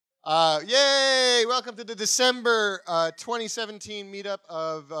Yay! Welcome to the December 2017 meetup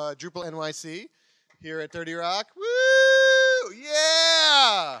of Drupal NYC here at 30 Rock. Woo!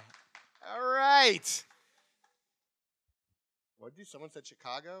 Yeah! All right. What did someone said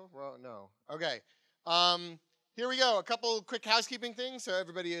Chicago? Well, no. Okay. Here we go. A couple quick housekeeping things so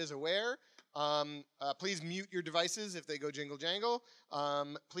everybody is aware. Please mute your devices if they go jingle jangle.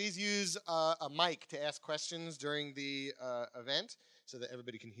 Please use a mic to ask questions during the event so that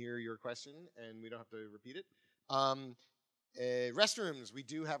everybody can hear your question and we don't have to repeat it. Restrooms. We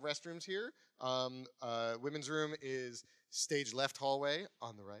do have restrooms here. Women's room is stage left hallway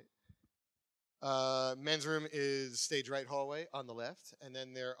on the right. Men's room is stage right hallway on the left, and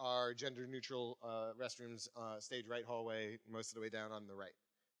then there are gender neutral restrooms, stage right hallway, most of the way down on the right.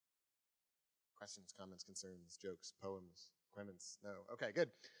 Questions, comments, concerns, jokes, poems, comments? No. Okay,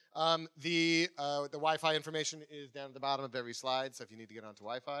 good. The Wi-Fi information is down at the bottom of every slide, so if you need to get onto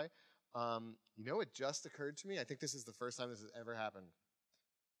Wi-Fi. You know, it just occurred to me, I think this is the first time this has ever happened.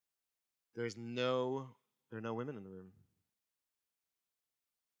 There are no women in the room.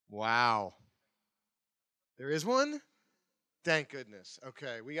 Wow. There is one? Thank goodness.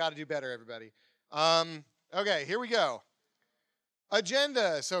 Okay, we got to do better, everybody. Okay, here we go.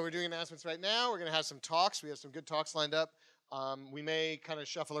 Agenda. So we're doing announcements right now. We're going to have some talks. We have some good talks lined up. We may kind of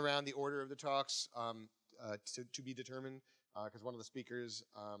shuffle around the order of the talks to be determined because one of the speakers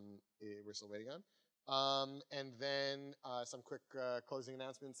we're still waiting on. And then some quick closing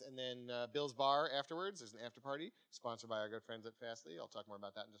announcements. And then Bill's Bar afterwards. There's an after party sponsored by our good friends at Fastly. I'll talk more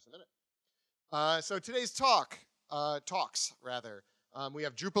about that in just a minute. So today's talks. We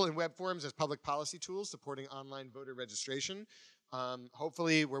have Drupal and web forms as public policy tools supporting online voter registration.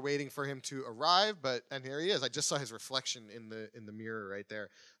 Hopefully, we're waiting for him to arrive, and here he is. I just saw his reflection in the mirror right there.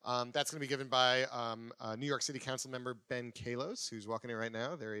 That's going to be given by New York City Council member Ben Kalos, who's walking in right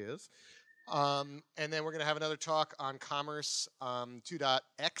now. There he is. And then we're going to have another talk on Commerce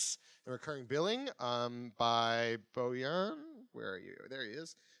 2.x and recurring billing by Bojan. Where are you? There he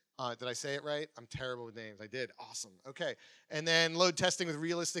is. Did I say it right? I'm terrible with names. I did. Awesome. Okay. And then load testing with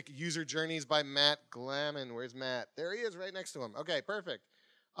realistic user journeys by Matt Glaman. Where's Matt? There he is right next to him. Okay, perfect.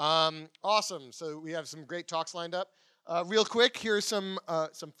 Awesome. So we have some great talks lined up. Real quick, here's some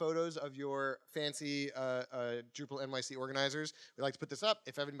photos of your fancy Drupal NYC organizers. We like to put this up.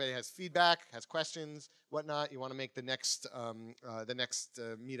 If everybody has feedback, has questions, whatnot, you want to make the next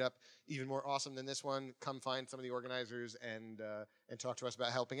meetup even more awesome than this one, come find some of the organizers and talk to us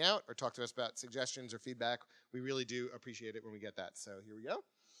about helping out or talk to us about suggestions or feedback. We really do appreciate it when we get that. So here we go.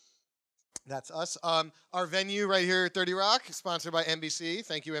 That's us. Our venue right here at 30 Rock, sponsored by NBC.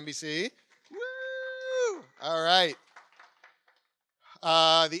 Thank you, NBC. Woo! All right.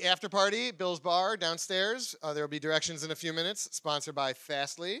 The after party, Bill's Bar downstairs. There will be directions in a few minutes. Sponsored by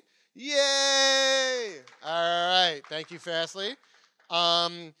Fastly. Yay! All right. Thank you, Fastly.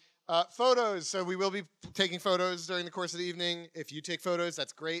 Photos. So we will be taking photos during the course of the evening. If you take photos,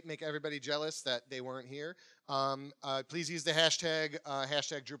 that's great. Make everybody jealous that they weren't here. Please use the hashtag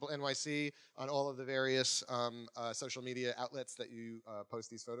Drupal NYC on all of the various social media outlets that you post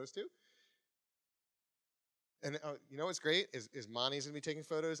these photos to. And you know what's great is Monty's going to be taking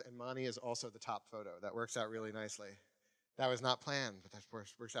photos, and Monty is also the top photo. That works out really nicely. That was not planned, but that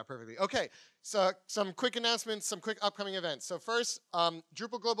works out perfectly. Okay, so some quick announcements, some quick upcoming events. So first,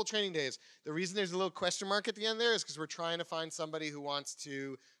 Drupal Global Training Days. The reason there's a little question mark at the end there is because we're trying to find somebody who wants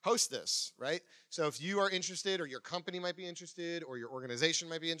to host this, right? So if you are interested, or your company might be interested, or your organization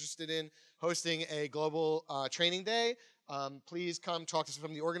might be interested in hosting a global training day, please come talk to some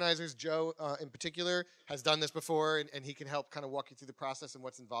of the organizers. Joe, in particular, has done this before, and he can help kind of walk you through the process and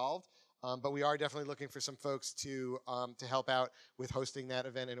what's involved. But we are definitely looking for some folks to help out with hosting that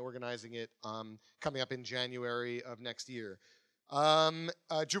event and organizing it coming up in January of next year.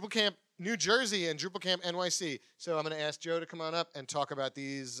 Drupal Camp New Jersey and Drupal Camp NYC. So I'm going to ask Joe to come on up and talk about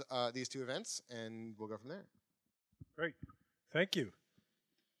these two events, and we'll go from there. Great. Thank you.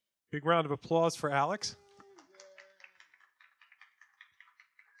 Big round of applause for Alex.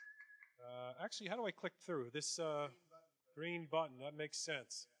 Actually, how do I click through? This green button, that makes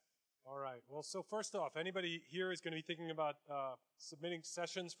sense. All right. Well, so first off, anybody here is going to be thinking about submitting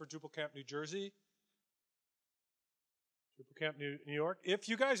sessions for Drupal Camp New Jersey? Drupal Camp New York? If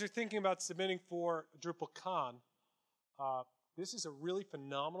you guys are thinking about submitting for DrupalCon, this is a really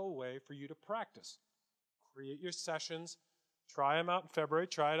phenomenal way for you to practice. Create your sessions, try them out in February,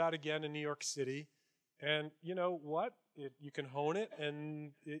 try it out again in New York City, and you know what? You can hone it,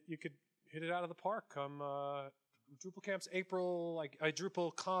 and you could hit it out of the park come Drupal Camp's April,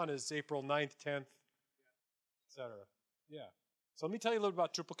 DrupalCon is April 9th, 10th, etc. Yeah. So let me tell you a little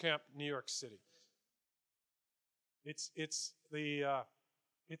about Drupal Camp New York City. This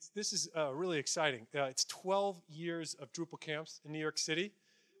is really exciting. It's 12 years of Drupal camps in New York City.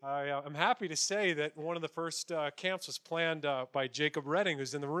 I'm happy to say that one of the first camps was planned by Jacob Redding,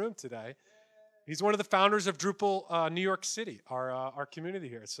 who's in the room today. He's one of the founders of Drupal New York City, our community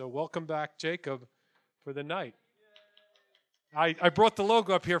here. So welcome back, Jacob, for the night. I brought the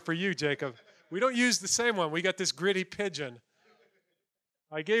logo up here for you, Jacob. We don't use the same one. We got this gritty pigeon.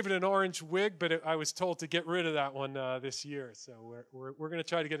 I gave it an orange wig, but I was told to get rid of that one this year. So we're going to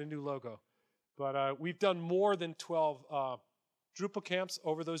try to get a new logo. But we've done more than 12 Drupal camps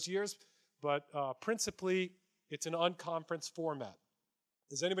over those years, but principally it's an unconference format.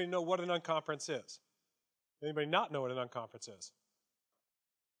 Does anybody know what an unconference is? Anybody not know what an unconference is?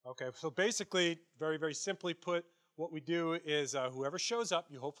 Okay, so basically, very, very simply put, what we do is whoever shows up,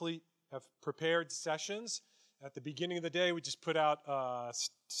 you hopefully have prepared sessions. At the beginning of the day, we just put out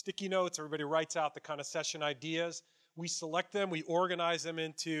sticky notes. Everybody writes out the kind of session ideas. We select them. We organize them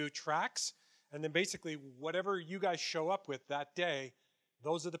into tracks. And then basically, whatever you guys show up with that day,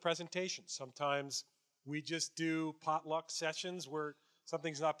 those are the presentations. Sometimes we just do potluck sessions where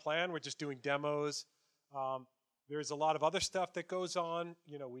something's not planned. We're just doing demos. There's a lot of other stuff that goes on.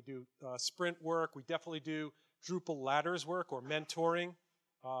 You know, we do sprint work. We definitely do Drupal ladders work or mentoring.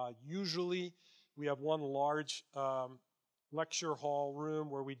 Usually, we have one large lecture hall room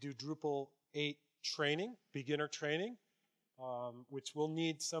where we do Drupal 8 training, beginner training, which we'll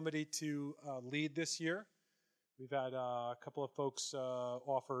need somebody to lead this year. We've had a couple of folks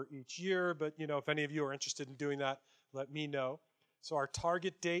offer each year, but you know, if any of you are interested in doing that, let me know. So our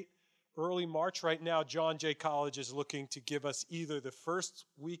target date, early March. Right now, John Jay College is looking to give us either the first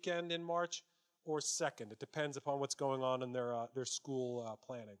weekend in March or second. It depends upon what's going on in their school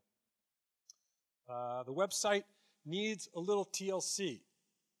planning. The website needs a little TLC.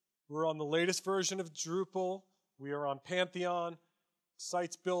 We're on the latest version of Drupal. We are on Pantheon.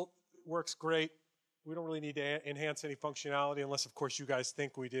 Site's built, works great. We don't really need to enhance any functionality unless, of course, you guys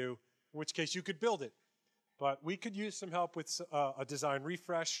think we do, in which case you could build it. But we could use some help with a design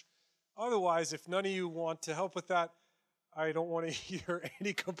refresh. Otherwise, if none of you want to help with that, I don't want to hear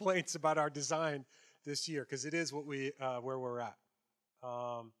any complaints about our design this year because it is what where we're at.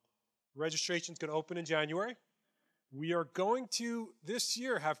 Registration's going to open in January. We are going to, this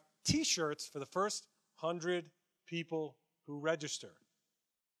year, have T-shirts for the first 100 people who register.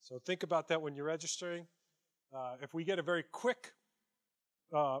 So think about that when you're registering. If we get a very quick,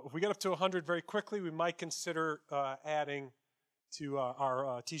 if we get up to 100 very quickly, we might consider adding to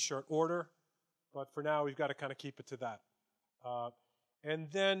our T-shirt order. But for now, we've got to kind of keep it to that. And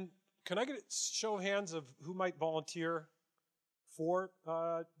then, can I get a show of hands of who might volunteer for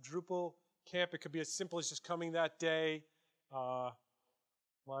Drupal camp? It could be as simple as just coming that day.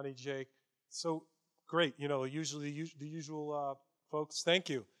 Lonnie, Jake. So great. You know, usually the usual folks. Thank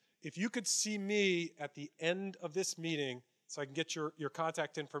you. If you could see me at the end of this meeting so I can get your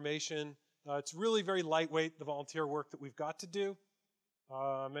contact information. It's really very lightweight, the volunteer work that we've got to do.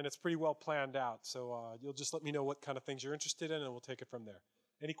 And it's pretty well planned out. So you'll just let me know what kind of things you're interested in, and we'll take it from there.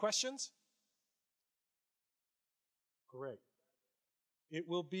 Any questions? Great.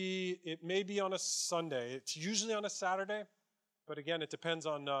 It may be on a Sunday. It's usually on a Saturday. But again, it depends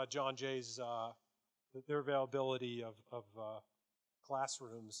on John Jay's, their availability of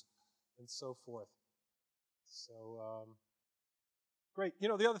classrooms and so forth. So, great. You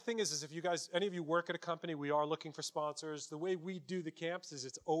know, the other thing is if you guys, any of you work at a company, we are looking for sponsors. The way we do the camps is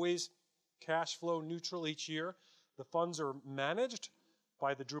it's always cash flow neutral each year. The funds are managed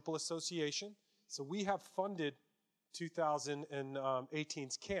by the Drupal Association. So we have funded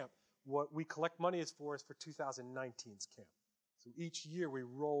 2018's camp. What we collect money is for 2019's camp. So each year we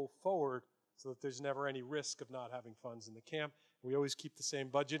roll forward so that there's never any risk of not having funds in the camp. We always keep the same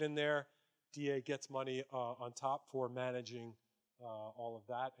budget in there. DA gets money on top for managing all of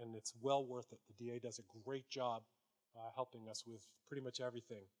that, and it's well worth it. The DA does a great job helping us with pretty much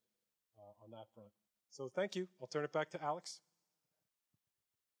everything on that front. So thank you. I'll turn it back to Alex.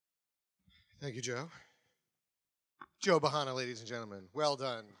 Thank you, Joe. Joe Bahana, ladies and gentlemen. Well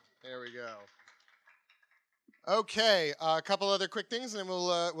done. There we go. Okay, a couple other quick things, and then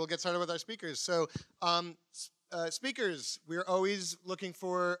we'll get started with our speakers. So, speakers, we're always looking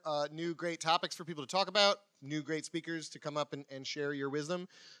for new great topics for people to talk about, new great speakers to come up and share your wisdom.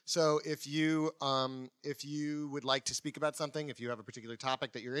 So if you would like to speak about something, if you have a particular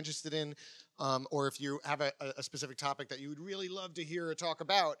topic that you're interested in, or if you have a specific topic that you would really love to hear or talk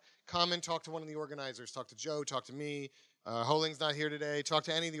about, come and talk to one of the organizers. Talk to Joe, talk to me. Holing's not here today. Talk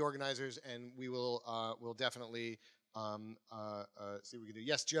to any of the organizers, and we will we'll definitely See what we can do.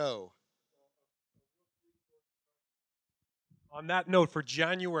 Yes, Joe. On that note, for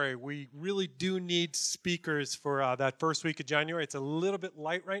January, we really do need speakers for that first week of January. It's a little bit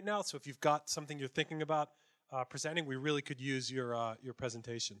light right now, so if you've got something you're thinking about presenting, we really could use your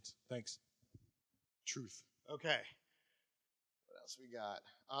presentations. Thanks. Truth. Okay. What else we got?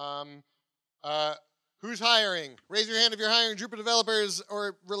 Who's hiring? Raise your hand if you're hiring Drupal developers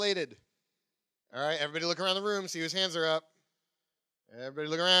or related. All right, everybody look around the room, see whose hands are up. Everybody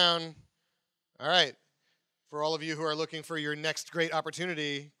look around. All right. For all of you who are looking for your next great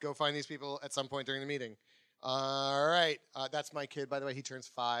opportunity, go find these people at some point during the meeting. All right. That's my kid, by the way. He turns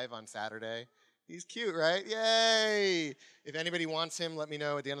 5 on Saturday. He's cute, right? Yay! If anybody wants him, let me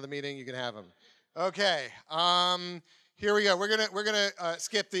know at the end of the meeting. You can have him. Okay. Here we go. We're gonna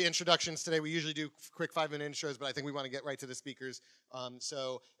skip the introductions today. We usually do quick 5-minute intros, but I think we want to get right to the speakers.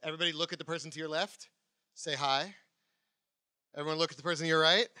 So everybody look at the person to your left. Say hi. Everyone look at the person to your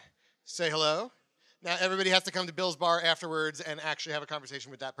right. Say hello. Now everybody has to come to Bill's Bar afterwards and actually have a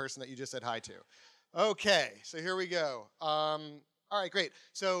conversation with that person that you just said hi to. Okay, so here we go. All right, great.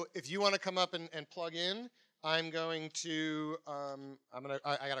 So if you want to come up and plug in, I'm going to,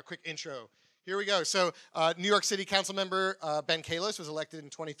 I got a quick intro. Here we go. So New York City Council member Ben Kalos was elected in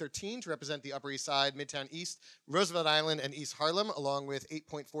 2013 to represent the Upper East Side, Midtown East, Roosevelt Island, and East Harlem, along with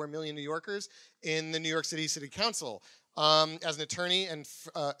 8.4 million New Yorkers in the New York City City Council. As an attorney and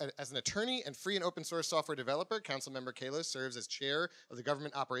free and open source software developer, Councilmember Kalos serves as chair of the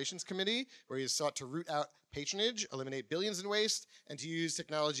Government Operations Committee, where he has sought to root out patronage, eliminate billions in waste, and to use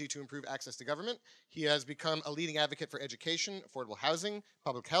technology to improve access to government. He has become a leading advocate for education, affordable housing,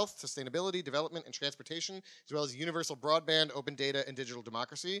 public health, sustainability, development, and transportation, as well as universal broadband, open data, and digital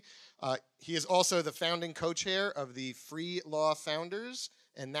democracy. He is also the founding co-chair of the Free Law Founders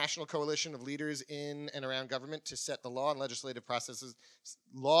and National Coalition of Leaders in and around government to set the law and legislative process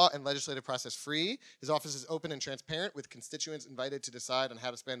free. His office is open and transparent, with constituents invited to decide on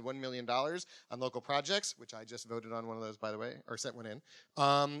how to spend $1 million on local projects, which I just voted on one of those, by the way, or sent one in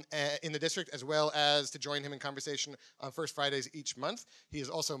the district, as well as to join him in conversation on first Fridays each month. He is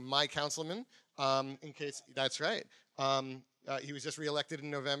also my councilman, in case, that's right. He was just reelected in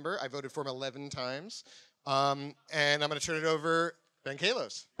November. I voted for him 11 times. And I'm going to turn it over Ben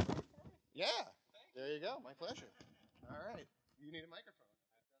Kalos. Yeah, there you go. My pleasure. All right. You need a microphone.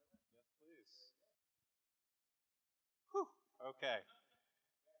 Yes, please. Whew. Okay.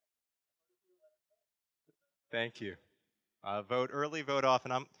 Thank you. Vote early, vote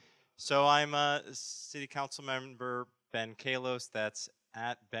often. I'm City Council member Ben Kalos. That's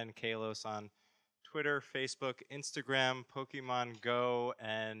at Ben Kalos on Twitter, Facebook, Instagram, Pokemon Go,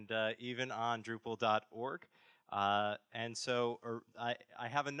 and even on Drupal.org. And so I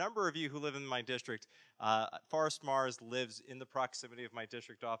have a number of you who live in my district. Forrest Mars lives in the proximity of my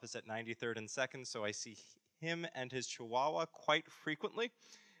district office at 93rd and 2nd, so I see him and his chihuahua quite frequently.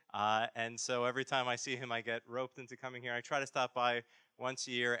 And so every time I see him, I get roped into coming here. I try to stop by once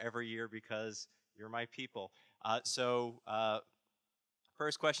a year, every year, because you're my people.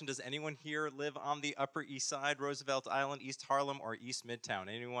 First question, does anyone here live on the Upper East Side, Roosevelt Island, East Harlem, or East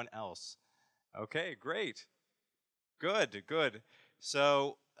Midtown? Anyone else? Okay, great. Good, good.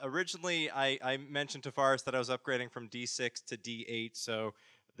 So originally I mentioned to Forrest that I was upgrading from D6 to D8, so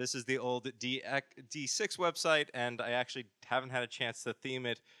this is the old D6 website, and I actually haven't had a chance to theme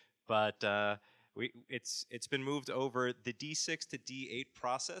it, but it's been moved over. The D6 to D8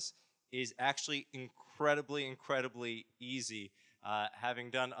 process is actually incredibly easy. Having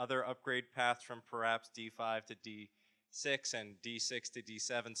done other upgrade paths from perhaps D5 to D6 and D6 to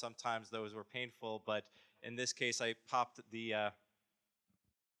D7, sometimes those were painful, but in this case, I popped the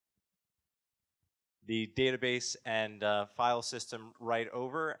database and file system right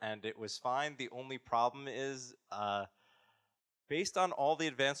over, and it was fine. The only problem is, based on all the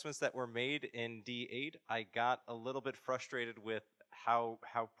advancements that were made in D8, I got a little bit frustrated with how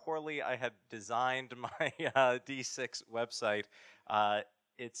poorly I had designed my D6 website.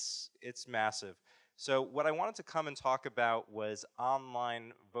 It's massive. So what I wanted to come and talk about was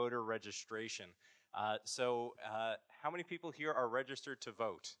online voter registration. How many people here are registered to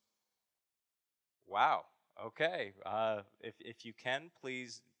vote? Wow. Okay. If you can,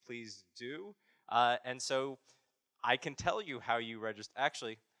 please do. And so I can tell you how you register.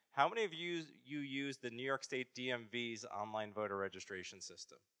 Actually, how many of you use the New York State DMV's online voter registration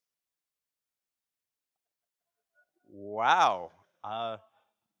system? Wow.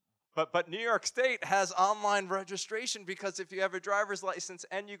 But New York State has online registration, because if you have a driver's license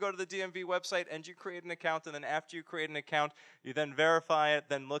and you go to the DMV website and you create an account, and then after you create an account, you then verify it,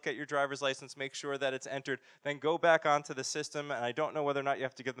 then look at your driver's license, make sure that it's entered, then go back onto the system, and I don't know whether or not you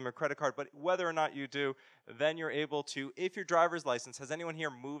have to give them a credit card, but whether or not you do, then you're able to, if your driver's license, has anyone here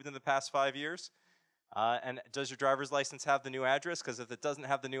moved in the past 5 years? And does your driver's license have the new address? Because if it doesn't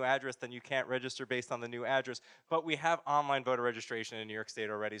have the new address, then you can't register based on the new address. But we have online voter registration in New York State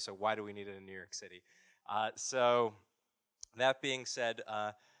already, so why do we need it in New York City? So that being said,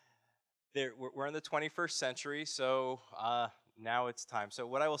 we're in the 21st century, so now it's time. So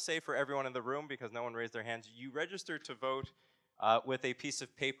what I will say for everyone in the room, because no one raised their hands, you register to vote with a piece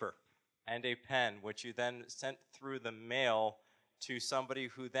of paper and a pen, which you then sent through the mail to somebody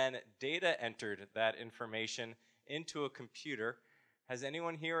who then data entered that information into a computer. Has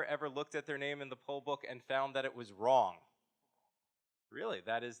anyone here ever looked at their name in the poll book and found that it was wrong? Really,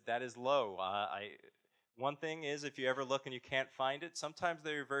 that is low. One thing is, if you ever look and you can't find it, sometimes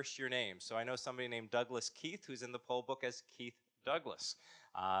they reverse your name. So I know somebody named Douglas Keith who's in the poll book as Keith Douglas.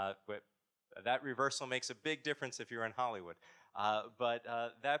 But that reversal makes a big difference if you're in Hollywood. But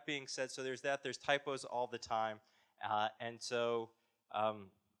that being said, so there's that. There's typos all the time. And so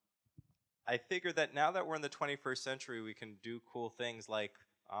I figured that now that we're in the 21st century, we can do cool things like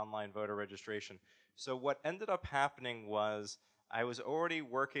online voter registration. So what ended up happening was I was already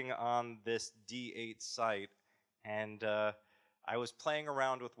working on this D8 site, and I was playing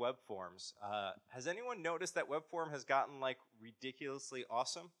around with web forms. Has anyone noticed that web form has gotten like ridiculously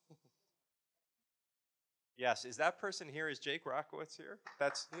awesome? Yes, is that person here? Is Jake Rockowitz here?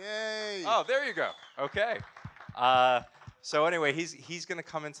 That's Yay! Oh, there you go. Okay. So anyway, he's going to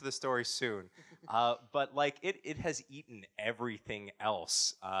come into the story soon. But like it has eaten everything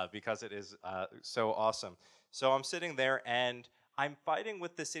else because it is so awesome. So I'm sitting there and I'm fighting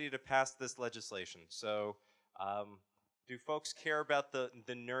with the city to pass this legislation. So do folks care about the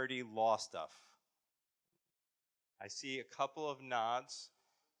nerdy law stuff? I see a couple of nods.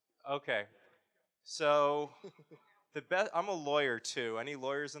 Okay. So I'm a lawyer too. Any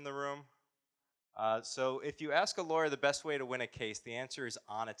lawyers in the room? So if you ask a lawyer the best way to win a case, the answer is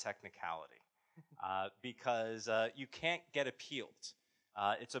on a technicality. Because you can't get appealed.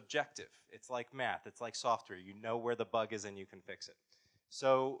 It's objective. It's like math. It's like software. You know where the bug is and you can fix it.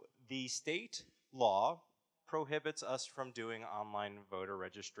 So the state law prohibits us from doing online voter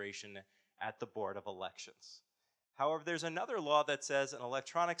registration at the Board of Elections. However, there's another law that says an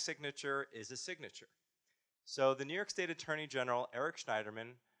electronic signature is a signature. So the New York State Attorney General, Eric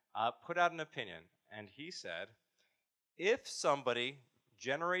Schneiderman, put out an opinion, and he said, if somebody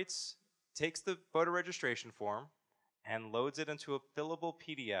takes the voter registration form and loads it into a fillable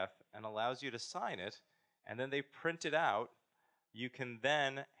PDF and allows you to sign it, and then they print it out, you can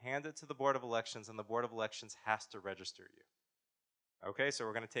then hand it to the Board of Elections, and the Board of Elections has to register you. Okay, so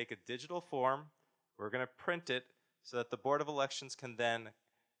we're going to take a digital form, we're going to print it so that the Board of Elections can then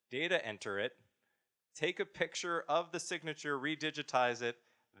data enter it, take a picture of the signature, redigitize it,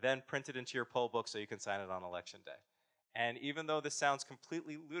 then print it into your poll book so you can sign it on election day. And even though this sounds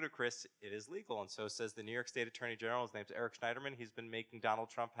completely ludicrous, it is legal, and so says the New York State Attorney General. His name's Eric Schneiderman. He's been making Donald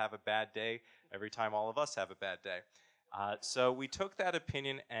Trump have a bad day every time all of us have a bad day. So we took that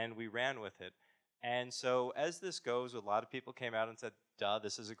opinion and we ran with it. And so as this goes, a lot of people came out and said, duh,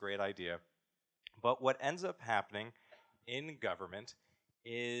 this is a great idea. But what ends up happening in government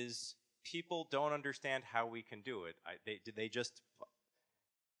is people don't understand how we can do it.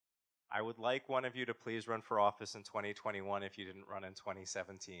 I would like one of you to please run for office in 2021 if you didn't run in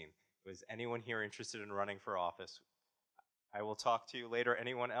 2017. Was anyone here interested in running for office? I will talk to you later.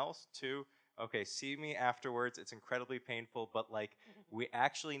 Anyone else? Two? Okay, see me afterwards. It's incredibly painful, but like we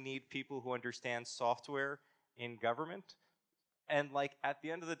actually need people who understand software in government. And like at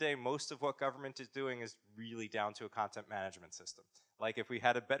the end of the day, most of what government is doing is really down to a content management system. Like if we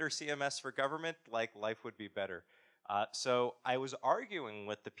had a better CMS for government, like life would be better. So I was arguing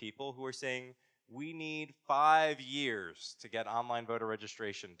with the people who were saying, we need 5 years to get online voter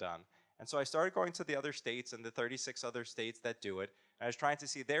registration done. And so I started going to the other states and the 36 other states that do it. And I was trying to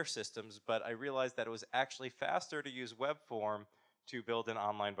see their systems, but I realized that it was actually faster to use web form to build an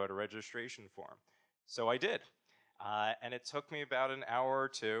online voter registration form. So I did. And it took me about an hour or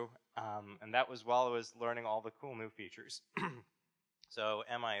two, and that was while I was learning all the cool new features. So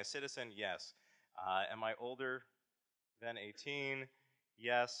am I a citizen? Yes. Am I older than 18?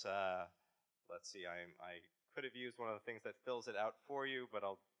 Yes. Let's see, I could have used one of the things that fills it out for you, but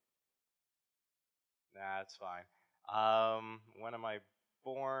nah, it's fine. When am I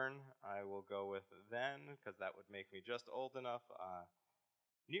born? I will go with then, because that would make me just old enough.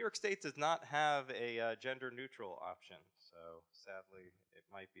 New York State does not have a gender neutral option, so sadly it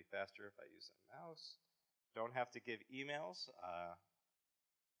might be faster if I use a mouse. Don't have to give emails.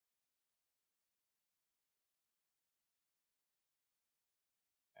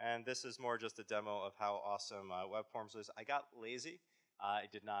 And this is more just a demo of how awesome web forms is. I got lazy. I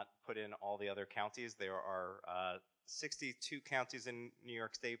did not put in all the other counties. There are 62 counties in New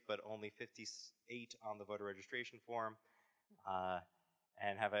York State, but only 58 on the voter registration form.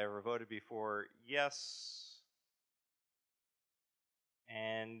 And have I ever voted before? Yes.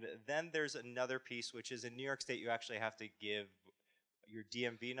 And then there's another piece, which is in New York State, you actually have to give your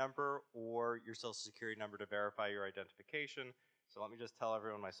DMV number or your social security number to verify your identification. So let me just tell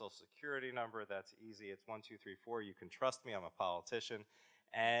everyone my social security number. That's easy. It's 1234. You can trust me. I'm a politician.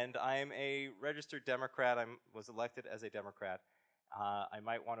 And I'm a registered Democrat. I was elected as a Democrat. I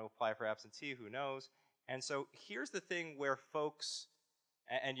might want to apply for absentee. Who knows? And so here's the thing where folks,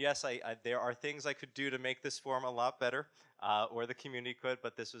 and yes, there are things I could do to make this form a lot better, or the community could,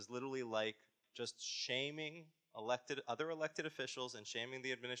 but this was literally like just shaming other elected officials and shaming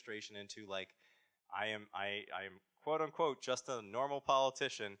the administration into like, I am quote unquote just a normal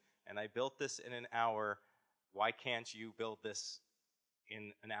politician, and I built this in an hour. Why can't you build this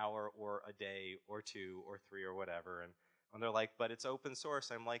in an hour or a day or 2 or 3 or whatever? And when they're like, but it's open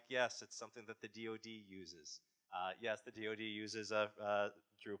source, I'm like, yes, it's something that the DoD uses. Yes, the DoD uses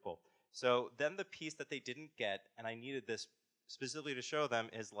Drupal. So then the piece that they didn't get, and I needed this specifically to show them,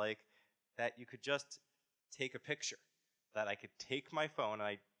 is like that you could just take a picture. That I could take my phone, and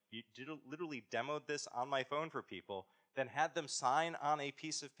I literally demoed this on my phone for people, then had them sign on a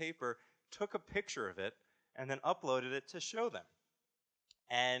piece of paper, took a picture of it, and then uploaded it to show them.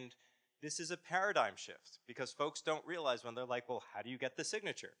 And this is a paradigm shift, because folks don't realize when they're like, well, how do you get the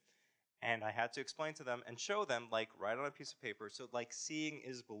signature? And I had to explain to them and show them, like, right on a piece of paper. So, like, seeing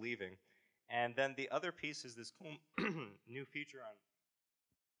is believing. And then the other piece is this cool new feature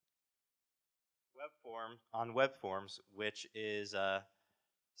on web forms, which is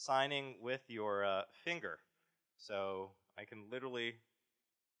signing with your finger. So I can literally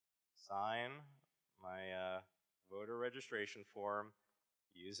sign my voter registration form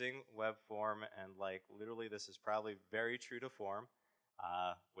using web form, and like literally this is probably very true to form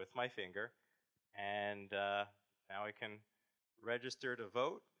with my finger. And now I can register to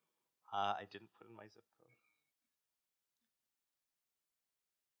vote. I didn't put in my zip code.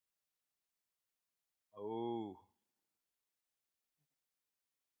 Oh.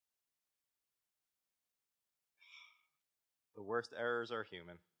 The worst errors are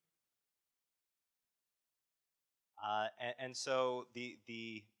human. And so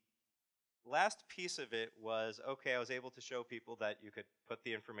the last piece of it was, okay, I was able to show people that you could put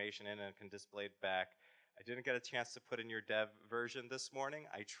the information in and it can display it back. I didn't get a chance to put in your dev version this morning.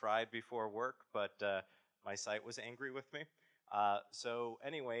 I tried before work, but my site was angry with me. So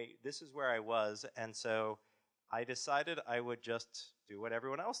anyway, this is where I was, and so I decided I would just do what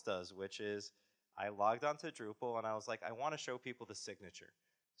everyone else does, which is I logged onto Drupal and I was like, I want to show people the signature.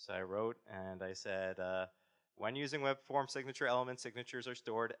 So I wrote and I said, when using web form signature elements, signatures are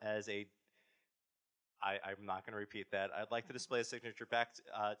stored as a I'm not going to repeat that. I'd like to display a signature back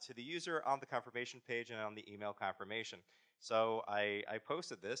to the user on the confirmation page and on the email confirmation. So I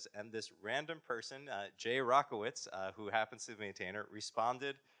posted this, and this random person, Jay Rockowitz, who happens to be the maintainer,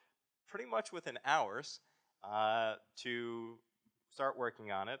 responded pretty much within hours to start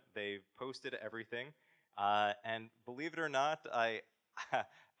working on it. They posted everything, and believe it or not,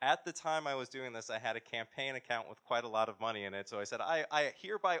 at the time I was doing this, I had a campaign account with quite a lot of money in it, so I said, I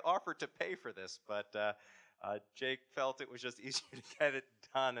hereby offer to pay for this, but Jake felt it was just easier to get it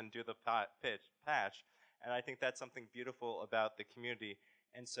done and do the patch, and I think that's something beautiful about the community.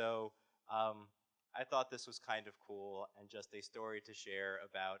 And so I thought this was kind of cool and just a story to share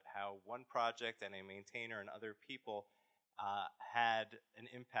about how one project and a maintainer and other people had an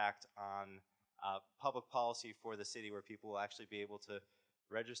impact on public policy for the city, where people will actually be able to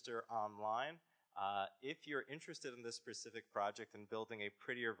register online. If you're interested in this specific project and building a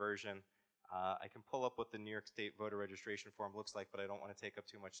prettier version, I can pull up what the New York State voter registration form looks like, but I don't want to take up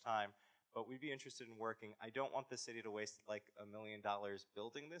too much time. But we'd be interested in working. I don't want the city to waste like $1 million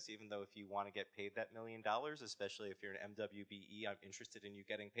building this, even though if you want to get paid that $1 million, especially if you're an MWBE, I'm interested in you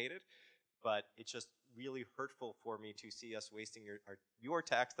getting paid it. But it's just really hurtful for me to see us wasting your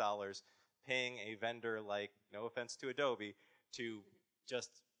tax dollars paying a vendor like, no offense to Adobe, to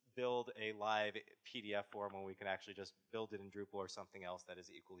just build a live PDF form when we can actually just build it in Drupal or something else that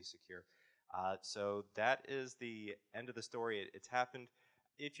is equally secure. So that is the end of the story. It's happened.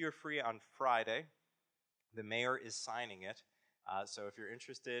 If you're free on Friday, the mayor is signing it. So if you're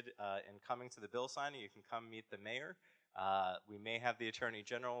interested in coming to the bill signing, you can come meet the mayor. We may have the Attorney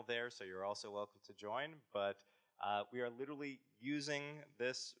General there, so you're also welcome to join. But we are literally using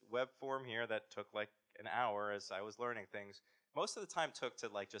this web form here that took like an hour as I was learning things. Most of the time took to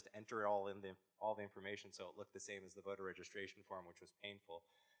like just enter all the information so it looked the same as the voter registration form, which was painful.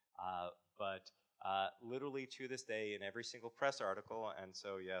 But literally to this day in every single press article, and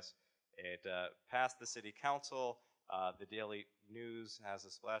so yes, it passed the city council. The Daily News has a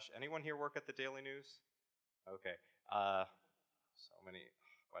splash. Anyone here work at the Daily News? Okay. So many.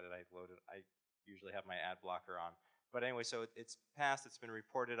 Why did I load it? I usually have my ad blocker on. But anyway, so it's passed. It's been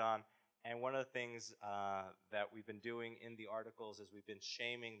reported on. And one of the things that we've been doing in the articles is we've been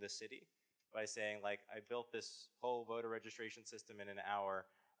shaming the city by saying, like, I built this whole voter registration system in an hour,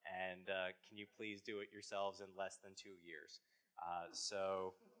 and can you please do it yourselves in less than 2 years?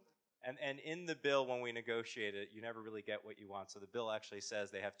 And in the bill, when we negotiate it, you never really get what you want. So the bill actually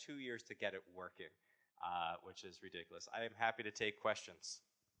says they have 2 years to get it working, which is ridiculous. I am happy to take questions.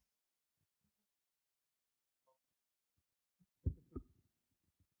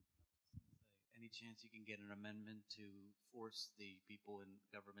 Any chance you can get an amendment to force the people in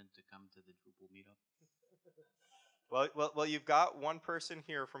government to come to the Drupal meetup? Well, you've got one person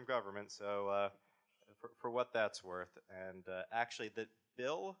here from government, so for what that's worth. And actually, the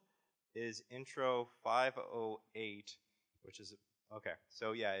bill is Intro 508, which is, okay.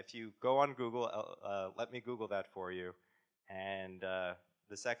 So yeah, if you go on Google, let me Google that for you. And the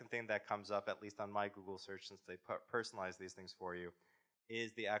second thing that comes up, at least on my Google search, since they personalize these things for you,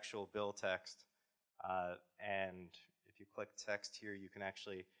 is the actual bill text. And if you click text here, you can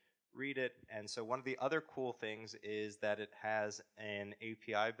actually read it. And so one of the other cool things is that it has an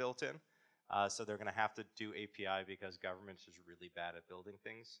API built in. So they're going to have to do API because government is really bad at building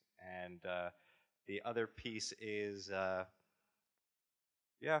things. And the other piece is,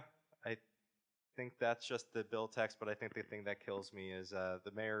 yeah, I think that's just the bill text, but I think the thing that kills me is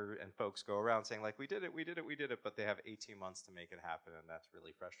the mayor and folks go around saying, like, we did it, but they have 18 months to make it happen, and that's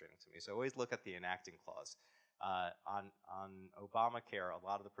really frustrating to me. So always look at the enacting clause. On Obamacare, a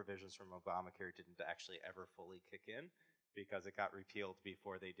lot of the provisions from Obamacare didn't actually ever fully kick in, because it got repealed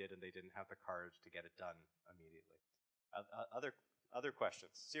before they did, and they didn't have the courage to get it done immediately. Other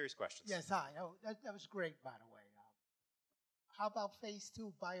questions? Serious questions? Yes, hi. Oh, that was great, by the way. How about phase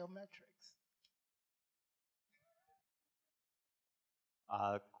 2 biometrics?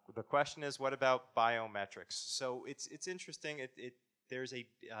 The question is, what about biometrics? So it's interesting. There's a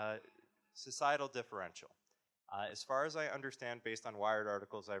societal differential. As far as I understand, based on Wired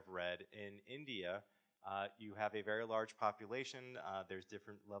articles I've read, in India, you have a very large population. There's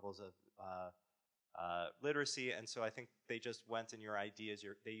different levels of literacy, and so I think they just went in your ideas.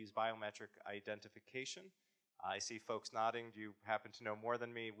 They use biometric identification. I see folks nodding. Do you happen to know more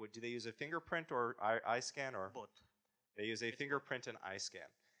than me? Do they use a fingerprint or eye scan, or both? They use a fingerprint and eye scan.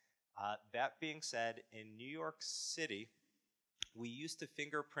 That being said, in New York City, we used to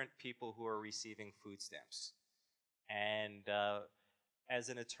fingerprint people who are receiving food stamps. And as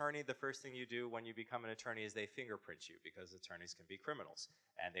an attorney, the first thing you do when you become an attorney is they fingerprint you, because attorneys can be criminals,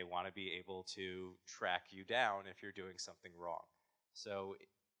 and they want to be able to track you down if you're doing something wrong. So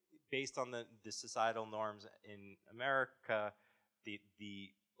based on the societal norms in America, the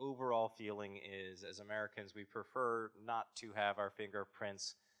overall feeling is, as Americans, we prefer not to have our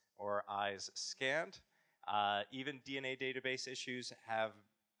fingerprints or eyes scanned. Even DNA database issues have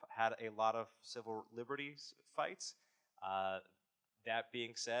had a lot of civil liberties fights. That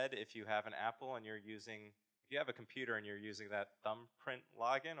being said, if you have an Apple and if you have a computer and you're using that thumbprint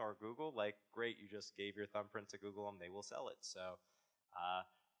login or Google, like, great, you just gave your thumbprint to Google and they will sell it. So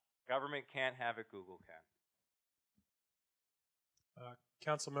government can't have it, Google can.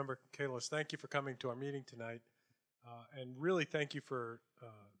 Councilmember Kalis, thank you for coming to our meeting tonight, and really thank you for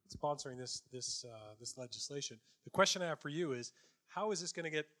sponsoring this legislation. The question I have for you is, how is this going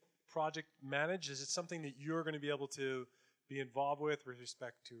to get project managed? Is it something that you're going to be able to be involved with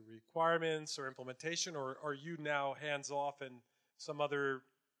respect to requirements or implementation, or are you now hands off and some other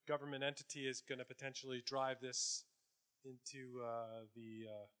government entity is going to potentially drive this into the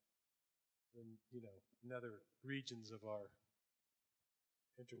nether regions of our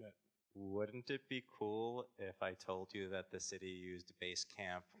internet? Wouldn't it be cool if I told you that the city used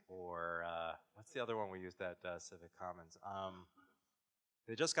Basecamp, or what's the other one we used at Civic Commons?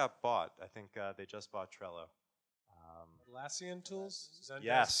 They just got bought. I think they just bought Trello. Atlassian tools? Zendesk,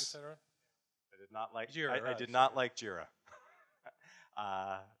 Yes. etc.? I did not like Jira. I did not like Jira.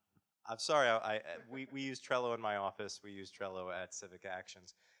 I'm sorry. We use Trello in my office. We use Trello at Civic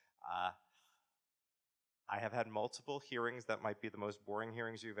Actions. I have had multiple hearings that might be the most boring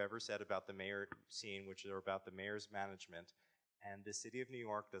hearings you've ever said about the mayor scene, which are about the mayor's management, and the city of New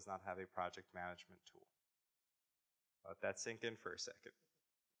York does not have a project management tool. Let that sink in for a second.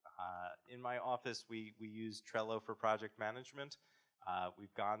 In my office, we use Trello for project management.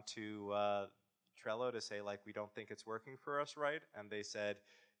 We've gone to Trello to say, like, we don't think it's working for us right, and they said,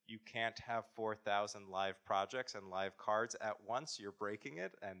 you can't have 4,000 live projects and live cards at once, you're breaking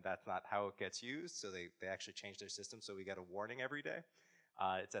it, and that's not how it gets used, so they actually changed their system so we get a warning every day.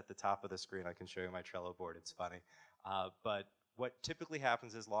 It's at the top of the screen. I can show you my Trello board, it's funny. But what typically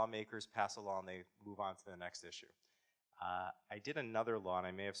happens is lawmakers pass a law and they move on to the next issue. I did another law, and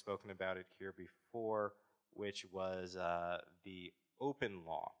I may have spoken about it here before, which was the open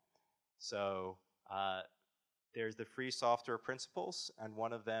law. So there's the free software principles, and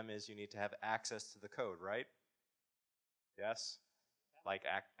one of them is you need to have access to the code, right? Yes? Like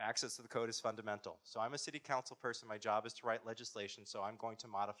access to the code is fundamental. So I'm a city council person. My job is to write legislation, so I'm going to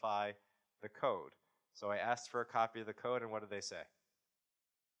modify the code. So I asked for a copy of the code, and what did they say?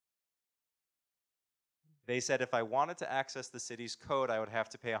 They said if I wanted to access the city's code, I would have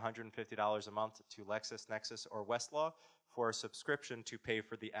to pay $150 a month to LexisNexis or Westlaw for a subscription to pay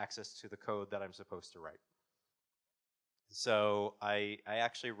for the access to the code that I'm supposed to write. So I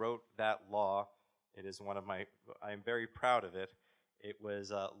actually wrote that law. It is one of my, I'm very proud of it. It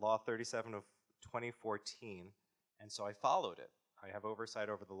was Law 37 of 2014, and so I followed it. I have oversight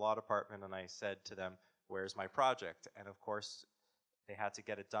over the law department, and I said to them, where's my project? And of course, they had to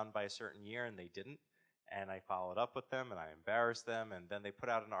get it done by a certain year, and they didn't. And I followed up with them, and I embarrassed them, and then they put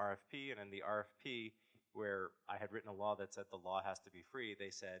out an RFP, and in the RFP, where I had written a law that said the law has to be free, they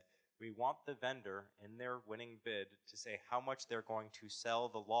said, we want the vendor in their winning bid to say how much they're going to sell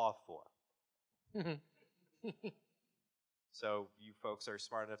the law for. So you folks are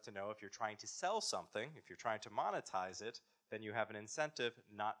smart enough to know if you're trying to sell something, if you're trying to monetize it, then you have an incentive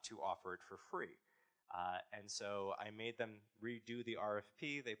not to offer it for free. And so I made them redo the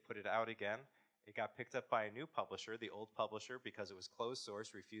RFP. They put it out again. It got picked up by a new publisher. The old publisher, because it was closed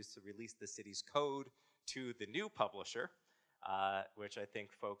source, refused to release the city's code to the new publisher, which I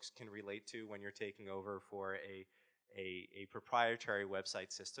think folks can relate to when you're taking over for a proprietary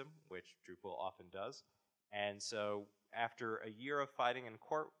website system, which Drupal often does. And so after a year of fighting in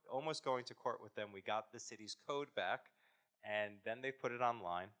court, almost going to court with them, we got the city's code back, and then they put it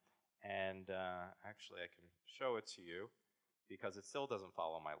online. And actually, I can show it to you, because it still doesn't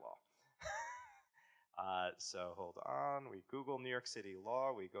follow my law. So hold on, we Google New York City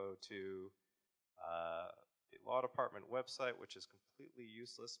law, we go to the law department website, which is completely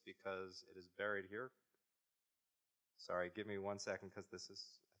useless because it is buried here. Sorry, give me 1 second, because this is,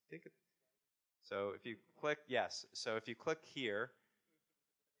 I think it, so if you click, yes, so if you click here,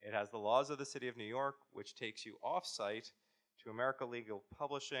 it has the laws of the city of New York, which takes you off-site to America Legal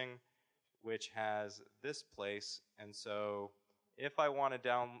Publishing, which has this place, and so if I want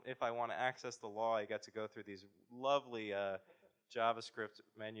to access the law, I get to go through these lovely JavaScript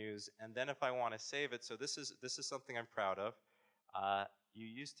menus, and then if I want to save it, so this is something I'm proud of. You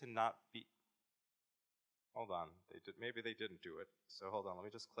used to not be. Hold on, maybe they didn't do it. So hold on, let me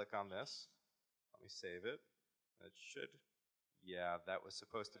just click on this. Let me save it. It should. Yeah, that was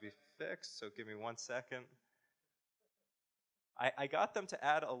supposed to be fixed. So give me 1 second. I got them to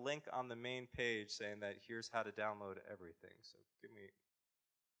add a link on the main page saying that here's how to download everything. So give me,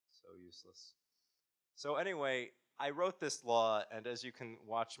 so useless. So anyway, I wrote this law, and as you can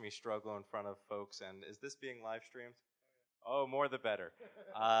watch me struggle in front of folks, and is this being live streamed? Oh, more the better.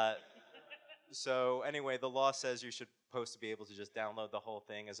 So anyway, the law says you're supposed to be able to just download the whole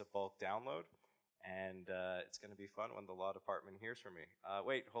thing as a bulk download, and it's going to be fun when the law department hears from me.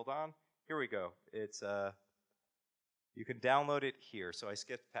 Wait, hold on. Here we go. It's you can download it here. So I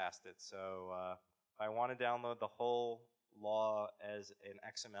skipped past it. So if I want to download the whole law as an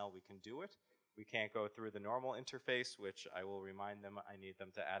XML, we can do it. We can't go through the normal interface, which I will remind them I need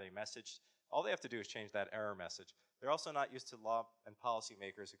them to add a message. All they have to do is change that error message. They're also not used to law and policy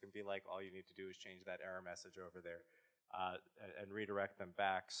makers who can be like, all you need to do is change that error message over there and redirect them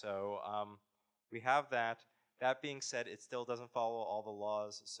back. So we have that. That being said, it still doesn't follow all the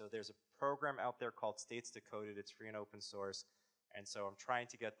laws. So there's a program out there called States Decoded. It's free and open source. And so I'm trying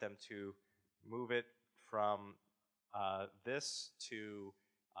to get them to move it from this to,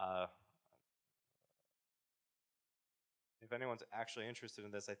 if anyone's actually interested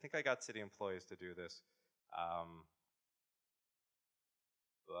in this, I think I got city employees to do this.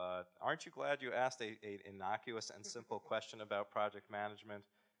 But aren't you glad you asked an innocuous and simple question about project management?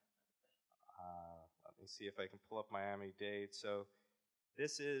 Let me see if I can pull up Miami-Dade. So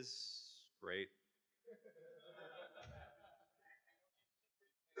this is great.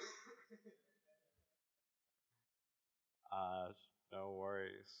 No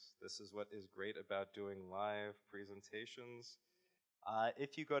worries. This is what is great about doing live presentations.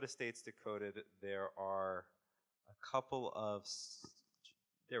 If you go to States Decoded, there are a couple of...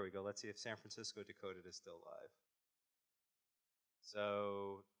 There we go. Let's see if San Francisco Decoded is still live.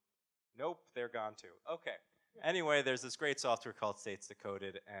 So, nope, they're gone too. Okay. Anyway, there's this great software called States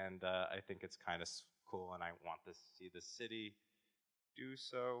Decoded, and I think it's kind of cool, and I want to see the city do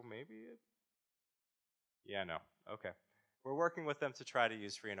so. Maybe it... Yeah, no. Okay. We're working with them to try to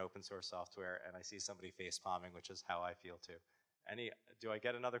use free and open source software, and I see somebody face palming, which is how I feel too. Do I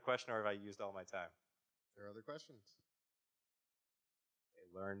get another question, or have I used all my time? There are other questions.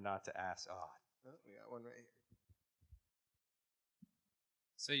 They learn not to ask. Oh, We got one right here.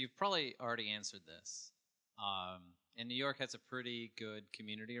 So you've probably already answered this. And New York has a pretty good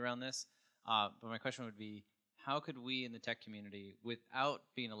community around this. But my question would be, how could we in the tech community, without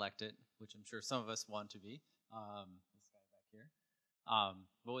being elected, which I'm sure some of us want to be, this guy back here,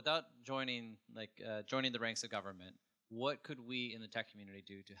 but without joining the ranks of government, what could we in the tech community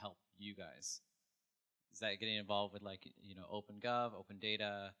do to help you guys? Is that getting involved with OpenGov, open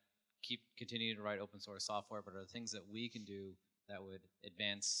data, continuing to write open source software, but are there things that we can do that would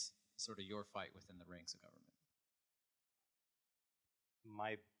advance sort of your fight within the ranks of government?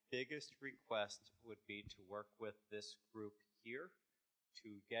 my biggest request would be to work with this group here to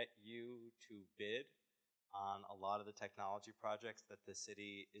get you to bid on a lot of the technology projects that the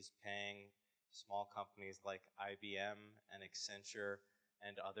city is paying small companies like IBM and Accenture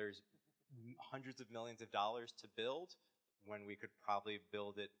and others hundreds of millions of dollars to build, when we could probably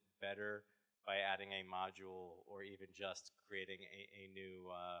build it better by adding a module or even just creating a new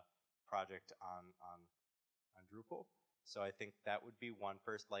project on Drupal. So I think that would be one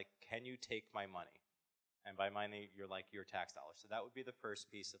first, like, can you take my money? And by money, you're like your tax dollars. So that would be the first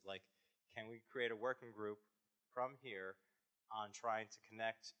piece of, like, can we create a working group from here on trying to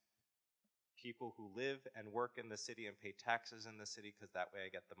connect people who live and work in the city and pay taxes in the city, because that way I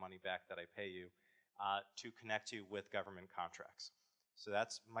get the money back that I pay you, to connect you with government contracts. So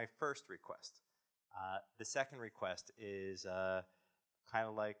that's my first request. The second request is kind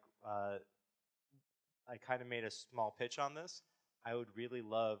of like, I kind of made a small pitch on this. I would really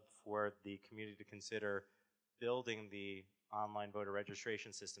love for the community to consider building the online voter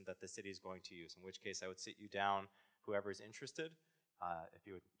registration system that the city is going to use, in which case I would sit you down, whoever is interested. If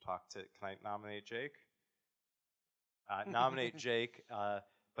you would talk to, can I nominate Jake? Nominate Jake,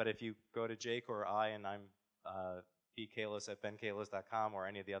 but if you go to Jake or I, and I'm bkalis@benkalis.com, or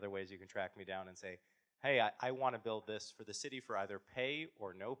any of the other ways you can track me down and say, hey, I want to build this for the city for either pay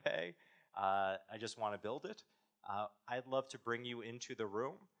or no pay. I just want to build it. I'd love to bring you into the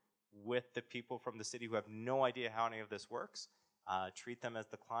room with the people from the city who have no idea how any of this works, treat them as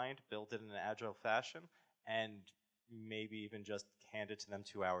the client, build it in an agile fashion, and maybe even just hand it to them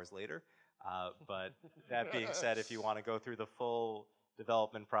 2 hours later. But that being said, if you want to go through the full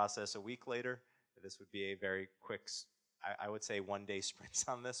development process a week later, this would be a very quick, I would say 1 day sprints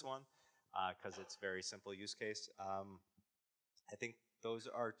on this one, because it's very simple use case. I think those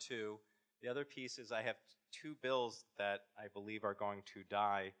are two. The other piece is I have two bills that I believe are going to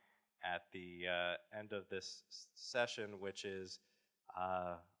die at the end of this session, which is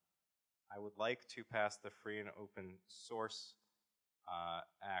I would like to pass the Free and Open Source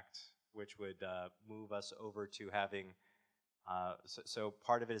Act, which would move us over to having, so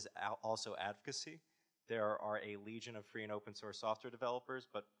part of it is also advocacy. There are a legion of free and open source software developers,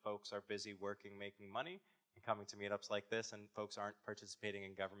 but folks are busy working, making money, and coming to meetups like this, and folks aren't participating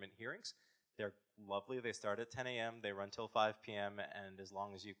in government hearings. They're lovely. They start at 10 a.m., they run till 5 p.m., and as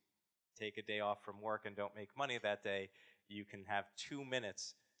long as you take a day off from work and don't make money that day, you can have 2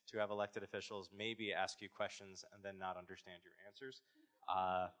 minutes to have elected officials maybe ask you questions and then not understand your answers.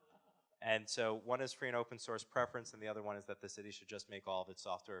 And so one is free and open source preference, and the other one is that the city should just make all of its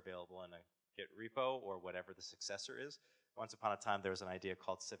software available in a Git repo or whatever the successor is. Once upon a time, there was an idea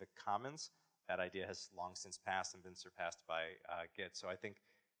called Civic Commons. That idea has long since passed and been surpassed by Git. So I think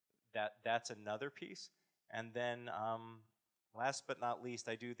that's another piece. And then last but not least,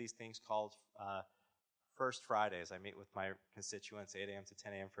 I do these things called First Fridays. I meet with my constituents 8 a.m. to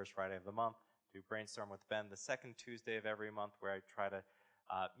 10 a.m. first Friday of the month, do brainstorm with Ben the second Tuesday of every month, where I try to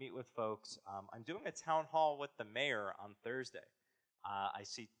meet with folks. I'm doing a town hall with the mayor on Thursday. I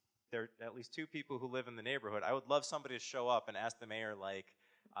see there are at least 2 people who live in the neighborhood. I would love somebody to show up and ask the mayor, like,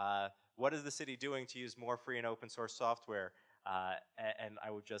 what is the city doing to use more free and open source software? And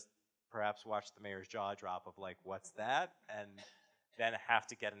I would just perhaps watch the mayor's jaw drop of, like, what's that? And then have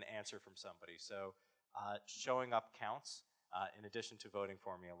to get an answer from somebody. So showing up counts, in addition to voting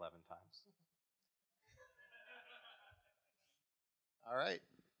for me 11 times. All right.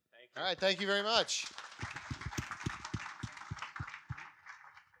 Thank you. All right. Thank you very much.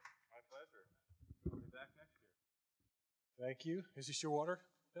 My pleasure. I'll be back next year. Thank you. Is this your water?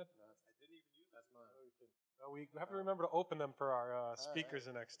 Ben? I didn't even use That's mine. We have to remember to open them for our speakers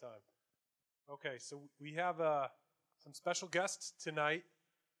the next time. Okay, so we have some special guests tonight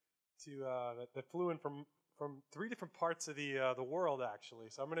that flew in from 3 different parts of the world, actually.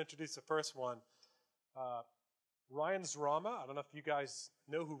 So I'm going to introduce the first one. Ryan Zrama. I don't know if you guys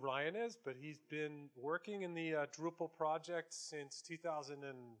know who Ryan is, but he's been working in the Drupal project since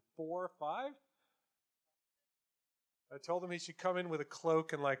 2004 or 5. I told him he should come in with a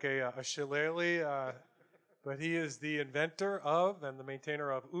cloak and like a shillelagh, but he is the inventor of and the maintainer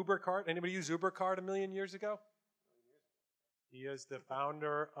of UberCart. Anybody use UberCart a million years ago? He is the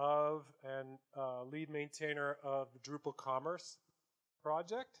founder of and lead maintainer of the Drupal Commerce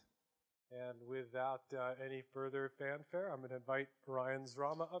project. And without any further fanfare, I'm going to invite Ryan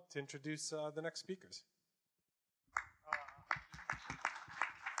Zrama up to introduce the next speakers. All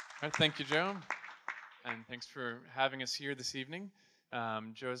right, thank you, Joe. And thanks for having us here this evening.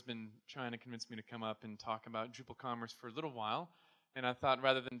 Joe's been trying to convince me to come up and talk about Drupal Commerce for a little while. And I thought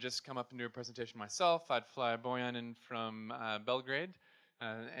rather than just come up and do a presentation myself, I'd fly Bojan in from Belgrade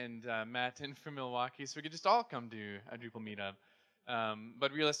and Matt in from Milwaukee, so we could just all come to a Drupal meetup.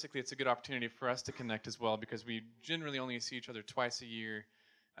 But realistically, it's a good opportunity for us to connect as well, because we generally only see each other twice a year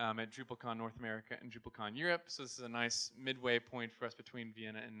at DrupalCon North America and DrupalCon Europe. So this is a nice midway point for us between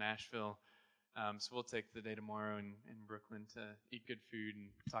Vienna and Nashville. So we'll take the day tomorrow in Brooklyn to eat good food and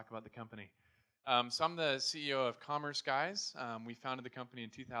talk about the company. So I'm the CEO of Commerce Guys. We founded the company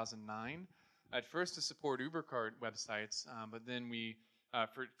in 2009, at first to support UberCart websites, but then we,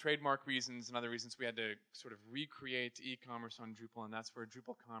 for trademark reasons and other reasons, we had to sort of recreate e-commerce on Drupal, and that's where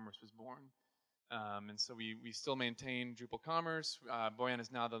Drupal Commerce was born. And so we still maintain Drupal Commerce. Bojan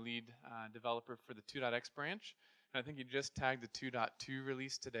is now the lead developer for the 2.x branch. And I think he just tagged the 2.2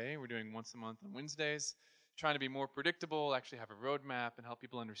 release today. We're doing once a month on Wednesdays, trying to be more predictable, actually have a roadmap and help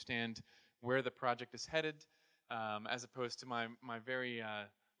people understand where the project is headed, as opposed to my very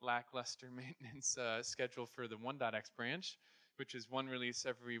lackluster maintenance schedule for the 1.x branch, which is one release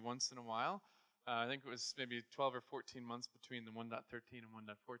every once in a while. I think it was maybe 12 or 14 months between the 1.13 and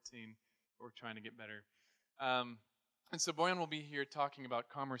 1.14. We're trying to get better. And so Bojan will be here talking about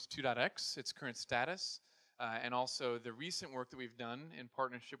Commerce 2.x, its current status, and also the recent work that we've done in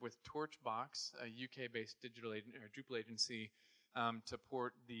partnership with Torchbox, a UK-based Drupal agency, to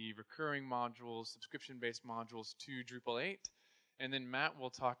port the recurring modules, subscription-based modules to Drupal 8. And then Matt will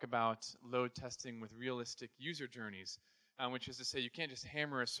talk about load testing with realistic user journeys, which is to say you can't just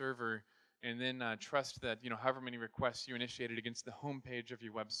hammer a server and then trust that however many requests you initiated against the home page of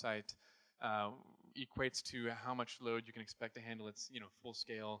your website equates to how much load you can expect to handle its full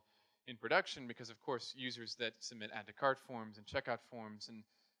scale in production, because of course users that submit add to cart forms and checkout forms and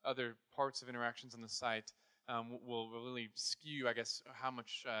other parts of interactions on the site will really skew, I guess, how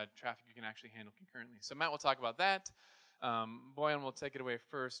much traffic you can actually handle concurrently. So Matt will talk about that. Bojan will take it away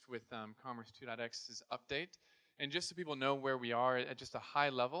first with Commerce 2.x's update. And just so people know where we are at just a high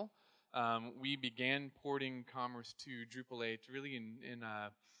level, we began porting Commerce to Drupal 8 really in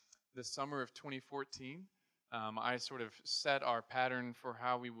the summer of 2014. I sort of set our pattern for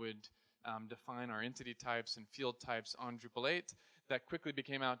how we would define our entity types and field types on Drupal 8. That quickly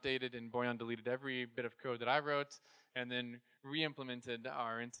became outdated, and Bojan deleted every bit of code that I wrote and then re-implemented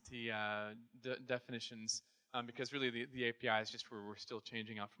our entity definitions because really the APIs just were still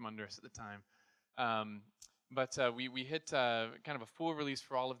changing out from under us at the time. But we hit kind of a full release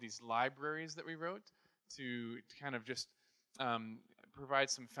for all of these libraries that we wrote to kind of just provide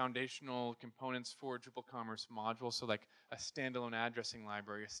some foundational components for Drupal Commerce modules, so like a standalone addressing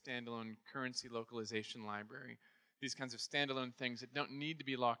library, a standalone currency localization library, these kinds of standalone things that don't need to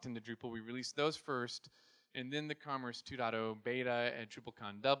be locked into Drupal. We released those first, and then the Commerce 2.0 beta at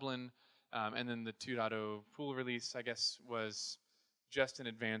DrupalCon Dublin, and then the 2.0 full release, I guess, was just in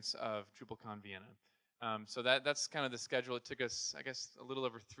advance of DrupalCon Vienna. So that's kind of the schedule. It took us, I guess, a little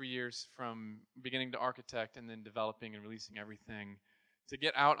over 3 years from beginning to architect and then developing and releasing everything to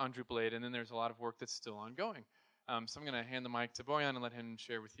get out on Drupal 8, and then there's a lot of work that's still ongoing. So I'm going to hand the mic to Bojan and let him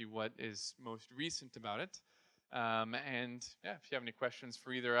share with you what is most recent about it. And yeah, if you have any questions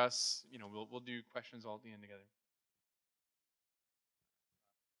for either us, we'll do questions all at the end together.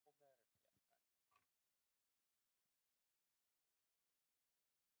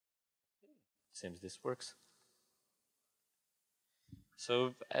 Seems this works.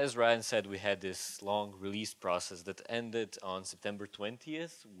 So, as Ryan said, we had this long release process that ended on September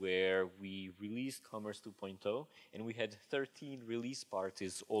 20th, where we released Commerce 2.0, and we had 13 release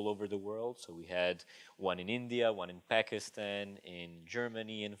parties all over the world. So we had one in India, one in Pakistan, in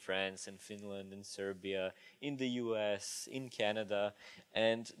Germany, in France, in Finland, in Serbia, in the US, in Canada.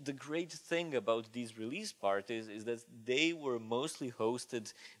 And the great thing about these release parties is that they were mostly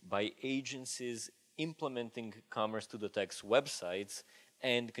hosted by agencies implementing Commerce to the Tech's websites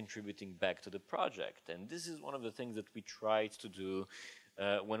and contributing back to the project. And this is one of the things that we tried to do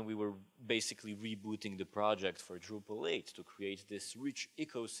when we were basically rebooting the project for Drupal 8, to create this rich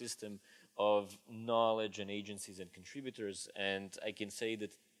ecosystem of knowledge and agencies and contributors. And I can say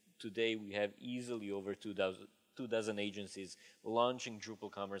that today we have easily over 2,000 agencies launching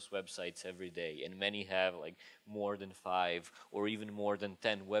Drupal Commerce websites every day, and many have like more than 5 or even more than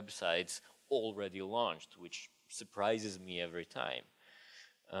 10 websites already launched, which surprises me every time.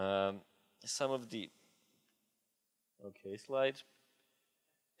 Some of the slides.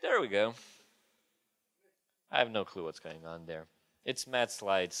 There we go. I have no clue what's going on there. It's Matt's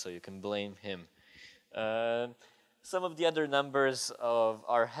slides, so you can blame him. Some of the other numbers of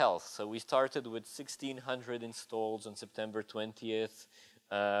our health. So we started with 1,600 installs on September 20th.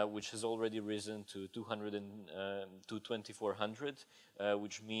 Which has already risen to 2,400,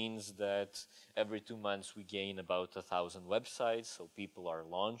 which means that every 2 months we gain about 1,000 websites, so people are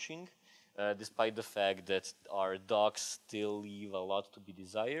launching, despite the fact that our docs still leave a lot to be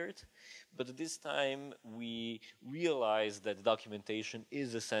desired. But this time we realized that documentation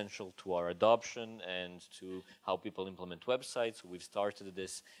is essential to our adoption and to how people implement websites. So we've started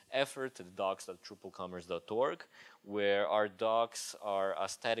this effort at docs.drupalcommerce.org, where our docs are a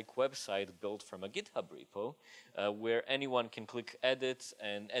static website built from a GitHub repo, where anyone can click edit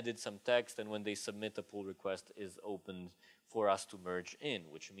and edit some text, and when they submit, a pull request is opened for us to merge in,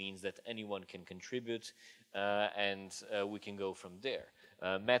 which means that anyone can contribute and we can go from there.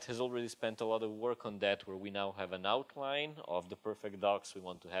 Matt has already spent a lot of work on that, where we now have an outline of the perfect docs we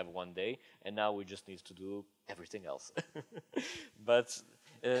want to have one day, and now we just need to do everything else. But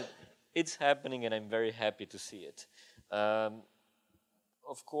it's happening, and I'm very happy to see it.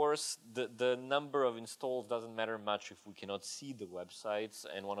 Of course, the number of installs doesn't matter much if we cannot see the websites,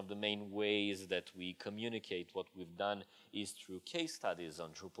 and one of the main ways that we communicate what we've done is through case studies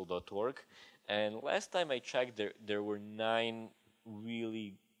on Drupal.org. And last time I checked, there were 9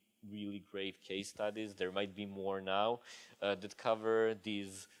 really great case studies. There might be more now that cover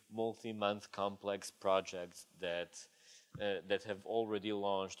these multi-month complex projects that have already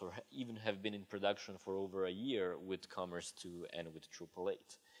launched or even have been in production for over a year with Commerce 2 and with Drupal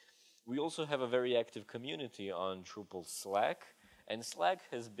 8. We also have a very active community on Drupal Slack, and Slack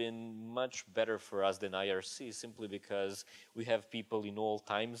has been much better for us than IRC, simply because we have people in all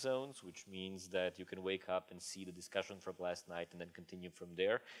time zones, which means that you can wake up and see the discussion from last night and then continue from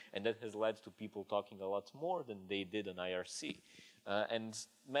there. And that has led to people talking a lot more than they did on IRC. And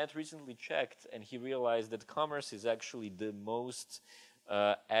Matt recently checked, and he realized that Commerce is actually the most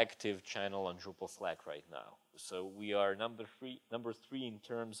active channel on Drupal Slack right now. So we are number three in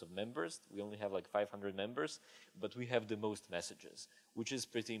terms of members. We only have like 500 members, but we have the most messages, which is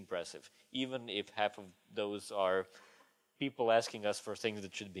pretty impressive, even if half of those are people asking us for things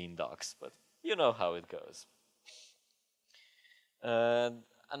that should be in docs, but you know how it goes.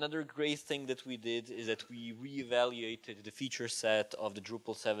 Another great thing that we did is that we reevaluated the feature set of the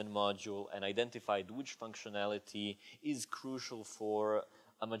Drupal 7 module and identified which functionality is crucial for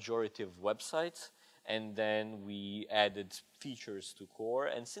a majority of websites. And then we added features to core.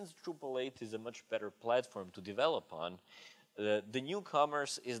 And since Drupal 8 is a much better platform to develop on, the new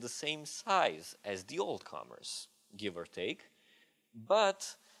Commerce is the same size as the old Commerce, give or take.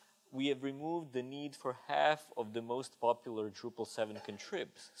 But we have removed the need for half of the most popular Drupal 7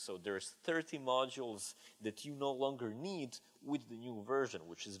 contribs. So there's 30 modules that you no longer need with the new version,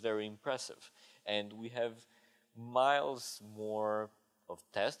 which is very impressive. And we have miles more of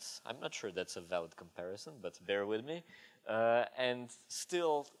tests. I'm not sure that's a valid comparison, but bear with me. And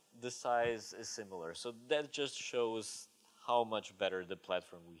still, the size is similar. So that just shows how much better the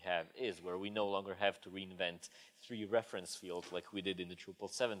platform we have is, where we no longer have to reinvent 3 reference fields like we did in the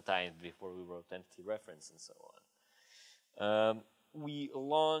Drupal 7 times before we wrote entity reference and so on. We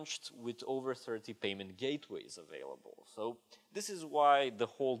launched with over 30 payment gateways available. So this is why the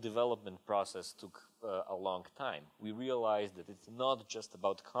whole development process took a long time. We realized that it's not just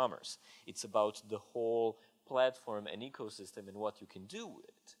about commerce. It's about the whole platform and ecosystem and what you can do with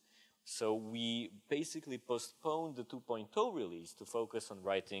it. So we basically postponed the 2.0 release to focus on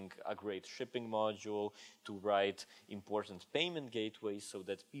writing a great shipping module, to write important payment gateways so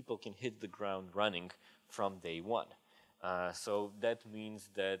that people can hit the ground running from day one. So that means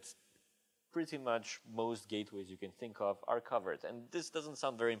that pretty much most gateways you can think of are covered. And this doesn't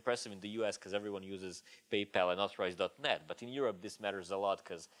sound very impressive in the US because everyone uses PayPal and Authorize.net, but in Europe this matters a lot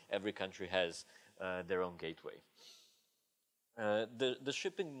because every country has their own gateway. The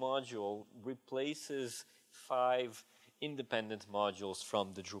shipping module replaces 5 independent modules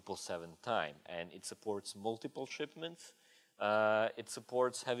from the Drupal 7 time, and it supports multiple shipments. It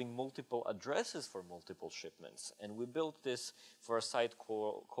supports having multiple addresses for multiple shipments, and we built this for a site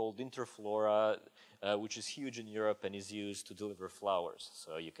called Interflora, which is huge in Europe and is used to deliver flowers.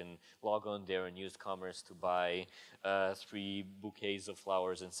 So you can log on there and use commerce to buy 3 bouquets of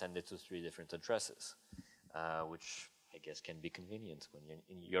flowers and send it to 3 different addresses, which I guess can be convenient when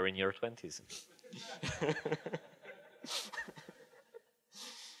you're in your 20s.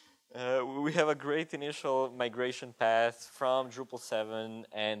 We have a great initial migration path from Drupal 7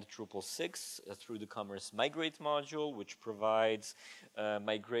 and Drupal 6 through the Commerce Migrate module, which provides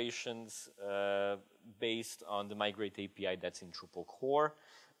migrations based on the Migrate API that's in Drupal core.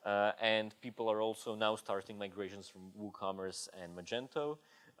 And people are also now starting migrations from WooCommerce and Magento.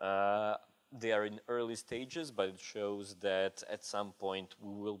 They are in early stages, but it shows that at some point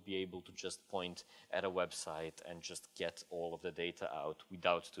we will be able to just point at a website and just get all of the data out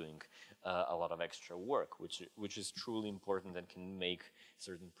without doing a lot of extra work, which is truly important and can make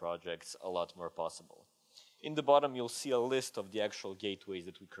certain projects a lot more possible. In the bottom, you'll see a list of the actual gateways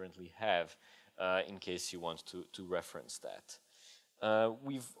that we currently have in case you want to reference that.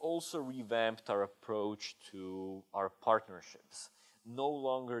 We've also revamped our approach to our partnerships. No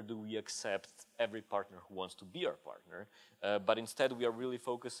longer do we accept every partner who wants to be our partner, but instead we are really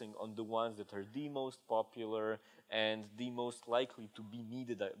focusing on the ones that are the most popular and the most likely to be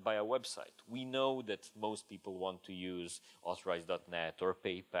needed by a website. We know that most people want to use Authorize.net or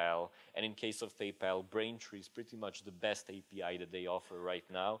PayPal, and in case of PayPal, Braintree is pretty much the best API that they offer right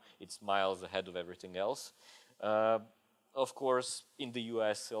now. It's miles ahead of everything else. Of course, in the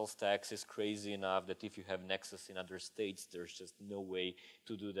US, sales tax is crazy enough that if you have Nexus in other states, there's just no way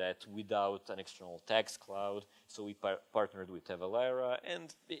to do that without an external tax cloud. So we partnered with Avalara,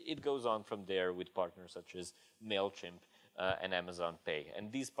 and it goes on from there with partners such as MailChimp and Amazon Pay.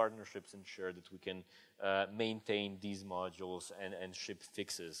 And these partnerships ensure that we can maintain these modules and ship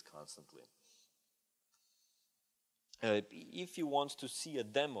fixes constantly. If you want to see a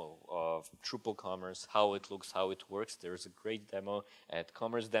demo of Drupal Commerce, how it looks, how it works, there's a great demo at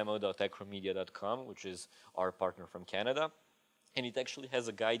commercedemo.acromedia.com, which is our partner from Canada. And it actually has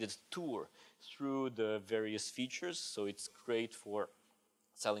a guided tour through the various features, so it's great for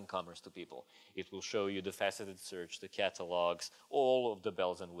selling commerce to people. It will show you the faceted search, the catalogs, all of the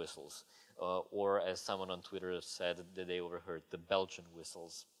bells and whistles. Or as someone on Twitter said that they overheard, the Belgian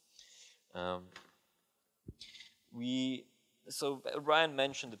whistles. So Ryan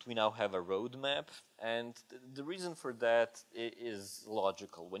mentioned that we now have a roadmap, and the reason for that is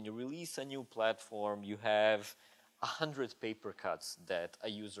logical. When you release a new platform, you have 100 paper cuts that a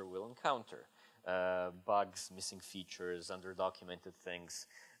user will encounter. Bugs, missing features, underdocumented things.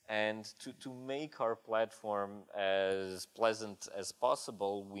 And to make our platform as pleasant as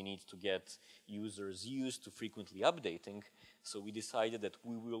possible, we need to get users used to frequently updating. So we decided that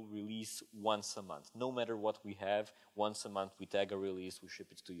we will release once a month. No matter what we have, once a month we tag a release, we ship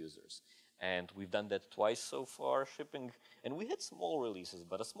it to users. And we've done that twice so far, shipping. And we had small releases,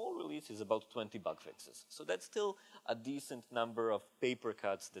 but a small release is about 20 bug fixes. So that's still a decent number of paper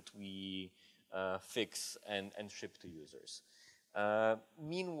cuts that we fix and ship to users.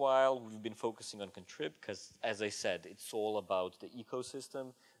 Meanwhile, we've been focusing on Contrib because, as I said, it's all about the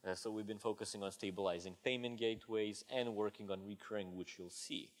ecosystem. So we've been focusing on stabilizing payment gateways and working on recurring, which you'll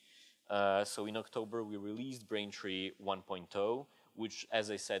see. So in October, we released Braintree 1.0, which, as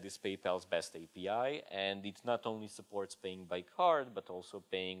I said, is PayPal's best API. And it not only supports paying by card, but also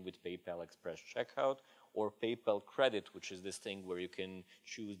paying with PayPal Express Checkout or PayPal Credit, which is this thing where you can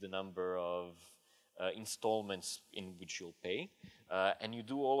choose the number of installments in which you'll pay. And you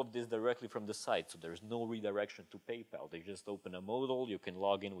do all of this directly from the site, so there's no redirection to PayPal. They just open a modal, you can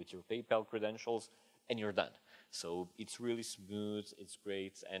log in with your PayPal credentials, and you're done. So it's really smooth, it's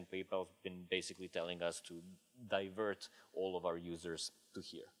great, and PayPal's been basically telling us to divert all of our users to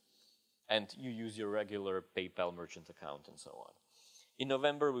here. And you use your regular PayPal merchant account and so on. In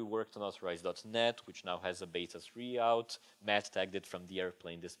November, we worked on Authorize.net, which now has a beta 3 out. Matt tagged it from the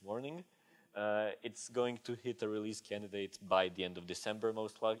airplane this morning. It's going to hit a release candidate by the end of December,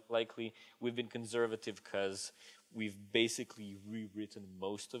 most likely. We've been conservative because we've basically rewritten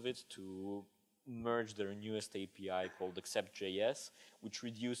most of it to merge their newest API called Accept.js, which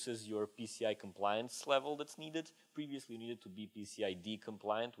reduces your PCI compliance level that's needed. Previously, you needed to be PCI D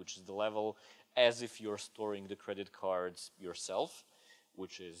compliant, which is the level as if you're storing the credit cards yourself,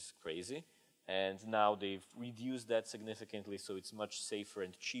 which is crazy. And now they've reduced that significantly, so it's much safer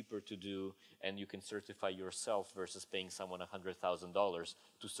and cheaper to do, and you can certify yourself versus paying someone $100,000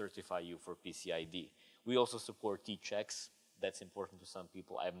 to certify you for PCI-D. We also support T-checks. That's important to some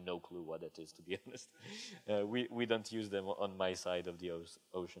people. I have no clue what that is, to be honest. We don't use them on my side of the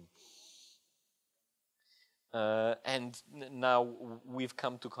ocean. And now we've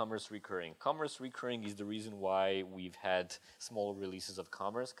come to Commerce Recurring. Commerce Recurring is the reason why we've had small releases of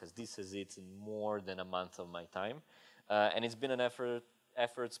Commerce, because this is it in more than a month of my time. And it's been an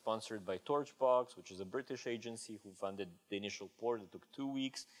effort sponsored by Torchbox, which is a British agency who funded the initial port. It took 2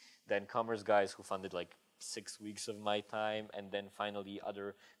 weeks. Then Commerce Guys, who funded like 6 weeks of my time. And then finally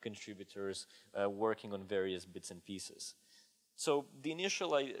other contributors working on various bits and pieces. So the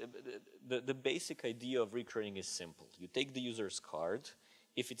initial, the basic idea of recurring is simple. You take the user's card.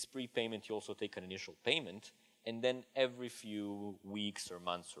 If it's prepayment, you also take an initial payment. And then every few weeks or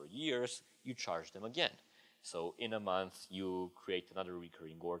months or years, you charge them again. So in a month, you create another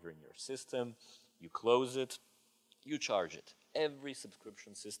recurring order in your system. You close it. You charge it. Every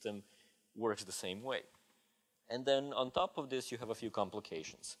subscription system works the same way. And then on top of this, you have a few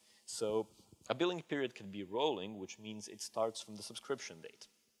complications. So a billing period can be rolling, which means it starts from the subscription date.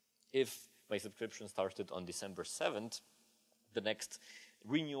 If my subscription started on December 7th, the next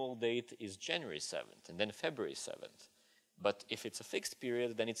renewal date is January 7th, and then February 7th. But if it's a fixed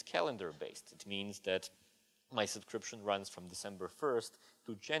period, then it's calendar-based. It means that my subscription runs from December 1st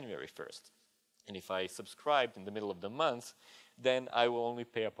to January 1st. And if I subscribed in the middle of the month, then I will only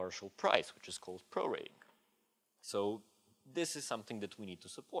pay a partial price, which is called prorating. So this is something that we need to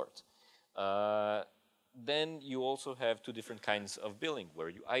support. Then you also have two different kinds of billing, where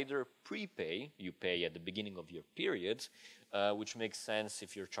you either prepay, you pay at the beginning of your period, which makes sense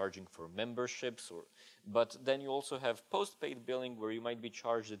if you're charging for memberships, but then you also have postpaid billing, where you might be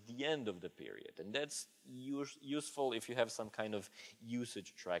charged at the end of the period. And that's useful if you have some kind of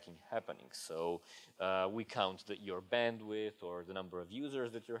usage tracking happening. So we count your bandwidth or the number of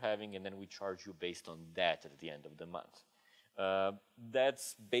users that you're having, and then we charge you based on that at the end of the month.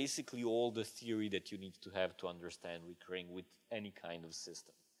 That's basically all the theory that you need to have to understand recurring with any kind of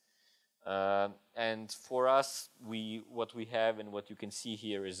system. And for us, what we have and what you can see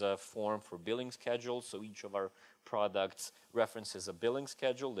here is a form for billing schedule. So each of our products references a billing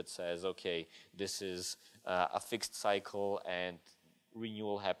schedule that says, okay, this is a fixed cycle and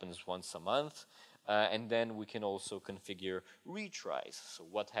renewal happens once a month. And then we can also configure retries. So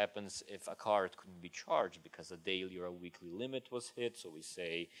what happens if a card couldn't be charged because a daily or a weekly limit was hit? So we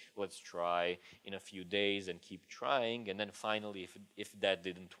say, let's try in a few days and keep trying. And then finally, if that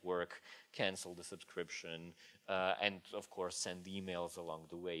didn't work, cancel the subscription. And of course, send emails along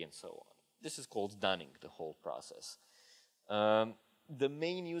the way and so on. This is called dunning, the whole process. The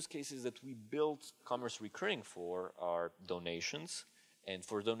main use cases that we built Commerce Recurring for are donations. And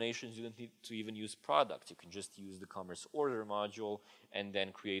for donations, you don't need to even use products. You can just use the Commerce Order module and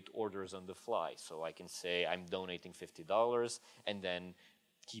then create orders on the fly. So I can say I'm donating $50 and then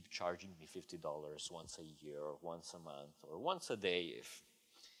keep charging me $50 once a year or once a month or once a day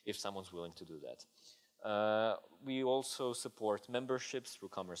if someone's willing to do that. We also support memberships through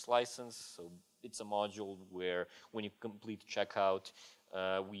Commerce License. So it's a module where when you complete checkout,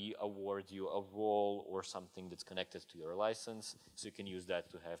 we award you a role or something that's connected to your license. So you can use that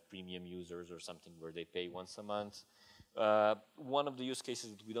to have premium users or something where they pay once a month. One of the use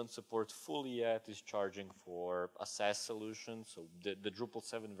cases that we don't support fully yet is charging for a SaaS solution. So the Drupal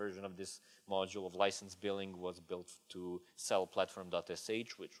 7 version of this module of license billing was built to sell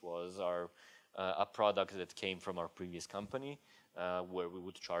platform.sh, which was a product that came from our previous company, where we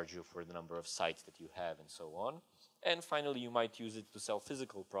would charge you for the number of sites that you have and so on. And finally, you might use it to sell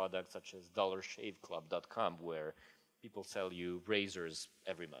physical products such as dollarshaveclub.com, where people sell you razors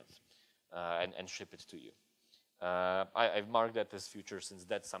every month and ship it to you. I've marked that as future since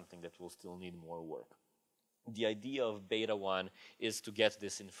that's something that will still need more work. The idea of Beta 1 is to get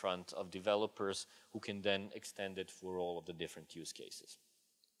this in front of developers who can then extend it for all of the different use cases.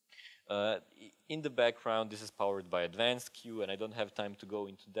 In the background, this is powered by Advanced Queue, and I don't have time to go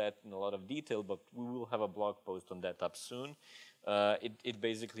into that in a lot of detail, but we will have a blog post on that up soon. It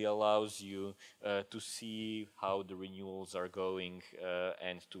basically allows you to see how the renewals are going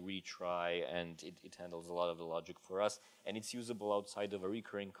and to retry, and it handles a lot of the logic for us. And it's usable outside of a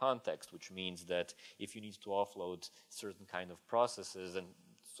recurring context, which means that if you need to offload certain kind of processes and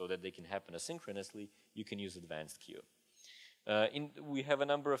so that they can happen asynchronously, you can use Advanced Queue. We have a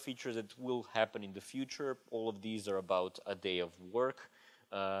number of features that will happen in the future. All of these are about a day of work.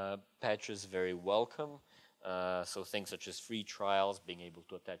 Patches very welcome. So things such as free trials, being able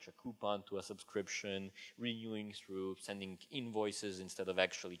to attach a coupon to a subscription, renewing through sending invoices instead of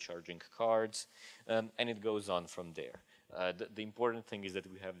actually charging cards, and it goes on from there. The important thing is that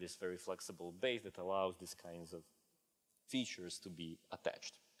we have this very flexible base that allows these kinds of features to be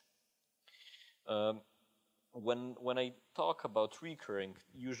attached. When I talk about recurring,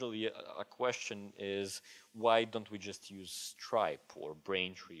 usually a question is, why don't we just use Stripe or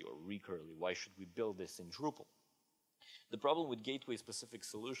Braintree or Recurly? Why should we build this in Drupal? The problem with gateway-specific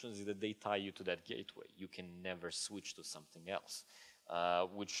solutions is that they tie you to that gateway. You can never switch to something else,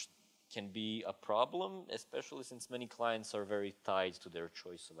 which can be a problem, especially since many clients are very tied to their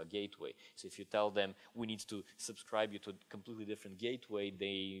choice of a gateway. So if you tell them, we need to subscribe you to a completely different gateway,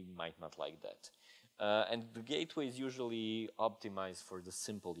 they might not like that. And the gateway is usually optimized for the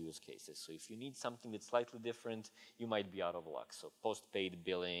simple use cases. So if you need something that's slightly different, you might be out of luck. So post-paid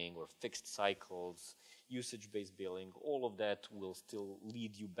billing or fixed cycles, usage-based billing, all of that will still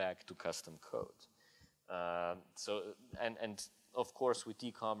lead you back to custom code. And of course, with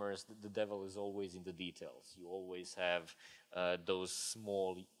e-commerce, the devil is always in the details. You always have those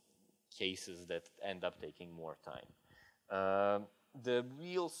small cases that end up taking more time. The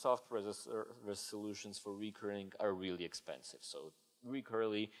real software as a service solutions for recurring are really expensive. So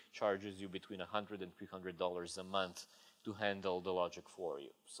Recurly charges you between $100 and $300 a month to handle the logic for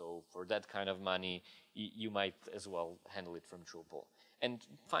you. So for that kind of money, you might as well handle it from Drupal. And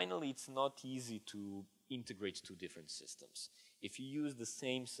finally, it's not easy to integrate two different systems. If you use the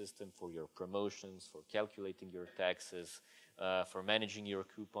same system for your promotions, for calculating your taxes, for managing your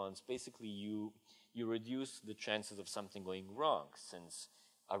coupons, basically you reduce the chances of something going wrong, since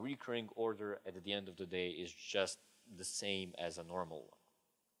a recurring order at the end of the day is just the same as a normal one.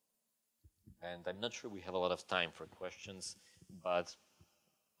 And I'm not sure we have a lot of time for questions, but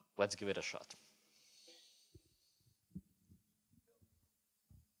let's give it a shot.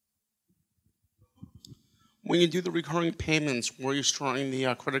 When you do the recurring payments, where are you storing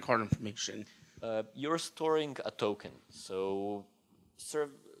the credit card information? You're storing a token. So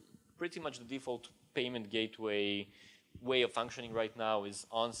pretty much the default payment gateway way of functioning right now is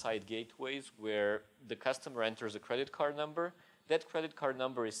on-site gateways where the customer enters a credit card number. That credit card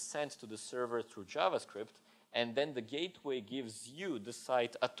number is sent to the server through JavaScript, and then the gateway gives you, the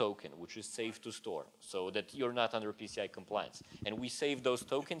site, a token, which is safe to store, so that you're not under PCI compliance. And we save those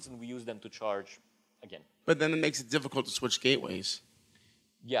tokens, and we use them to charge again. But then it makes it difficult to switch gateways.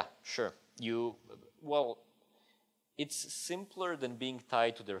 Yeah, sure. Well, it's simpler than being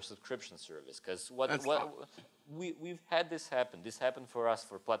tied to their subscription service, because we've had this happen. This happened for us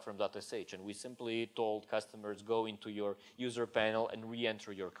for platform.sh, and we simply told customers, go into your user panel and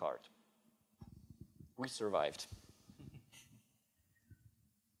re-enter your card. We survived.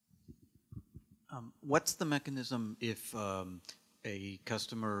 What's the mechanism if a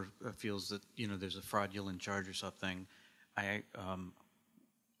customer feels that there's a fraudulent charge or something?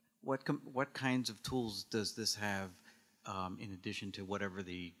 What kinds of tools does this have in addition to whatever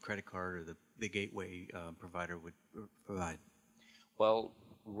the credit card or the gateway provider would provide? Well,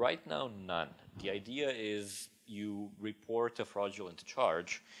 right now, none. The idea is you report a fraudulent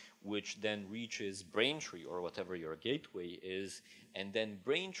charge, which then reaches Braintree or whatever your gateway is, and then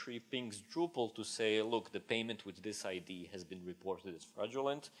Braintree pings Drupal to say, look, the payment with this ID has been reported as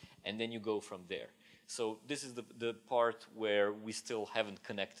fraudulent, and then you go from there. So this is the part where we still haven't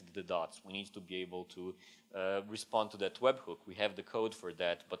connected the dots. We need to be able to respond to that webhook. We have the code for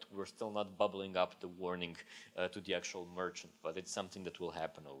that, but we're still not bubbling up the warning to the actual merchant. But it's something that will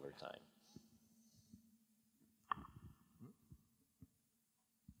happen over time.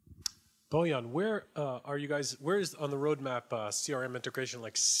 Bojan, where are you guys? Where is on the roadmap CRM integration,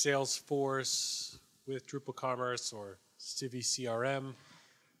 like Salesforce with Drupal Commerce or Civi CRM?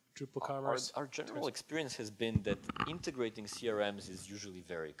 Drupal Commerce? Our general experience has been that integrating CRMs is usually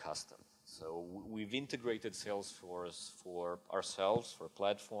very custom. So we've integrated Salesforce for ourselves, for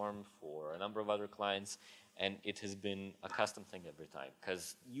platform, for a number of other clients, and it has been a custom thing every time,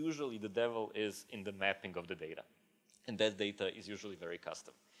 because usually the devil is in the mapping of the data, and that data is usually very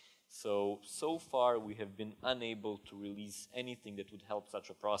custom. So far we have been unable to release anything that would help such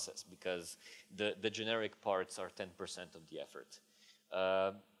a process because the generic parts are 10% of the effort.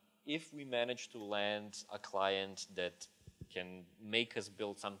 If we manage to land a client that can make us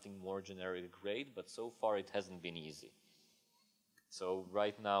build something more generic, great, but so far it hasn't been easy. So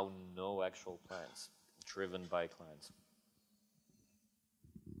right now, no actual plans, driven by clients.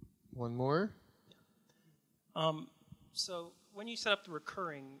 One more? So when you set up the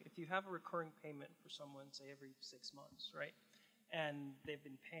recurring, if you have a recurring payment for someone, say every 6 months, right, and they've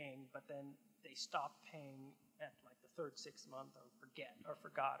been paying, but then they stop paying at like the third, 6th month, or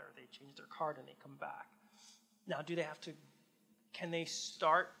forgot, or they change their card and they come back. Now, do they have to? Can they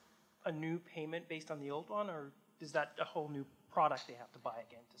start a new payment based on the old one, or is that a whole new product they have to buy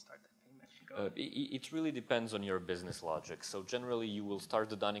again to start that payment? It really depends on your business logic. So generally, you will start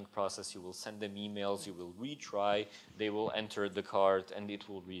the dunning process, you will send them emails, you will retry, they will enter the card, and it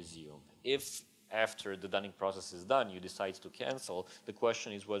will resume. If after the dunning process is done, you decide to cancel, the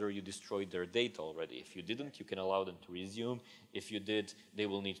question is whether you destroyed their data already. If you didn't, you can allow them to resume. If you did, they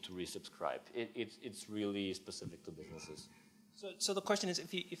will need to resubscribe. It's really specific to businesses. So the question is,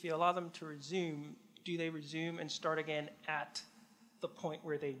 if you allow them to resume, do they resume and start again at the point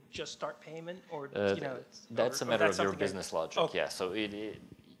where they just start payment, or that's a matter of your business logic. Okay. Yeah, so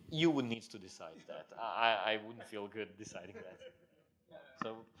you would need to decide that. I wouldn't feel good deciding that.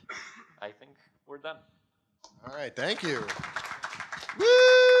 So I think we're done. All right, thank you. Woo!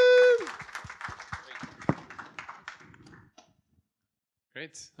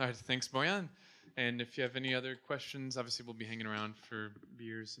 Great. All right, thanks, Boyan. And if you have any other questions, obviously we'll be hanging around for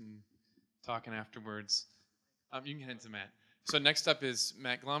beers and talking afterwards. You can hand it to Matt. So next up is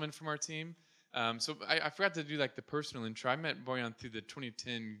Matt Glomman from our team. So I forgot to do like the personal intro. I met Boyan through the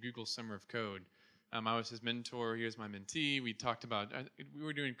 2010 Google Summer of Code. I was his mentor. He was my mentee. We talked about, we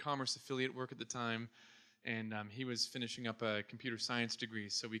were doing commerce affiliate work at the time, and he was finishing up a computer science degree,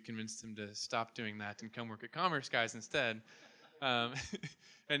 so we convinced him to stop doing that and come work at Commerce Guys instead.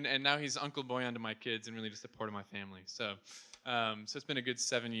 And now he's Uncle Boyan to my kids and really just a part of my family. So it's been a good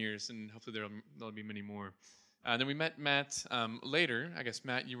 7 years, and hopefully there'll be many more. Then we met Matt later. I guess,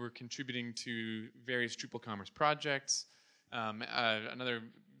 Matt, you were contributing to various Drupal Commerce projects. Another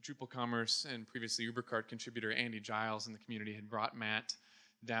Drupal Commerce and previously UberCart contributor, Andy Giles, in the community had brought Matt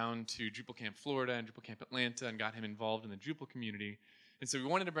down to Drupal Camp Florida and Drupal Camp Atlanta and got him involved in the Drupal community. And so we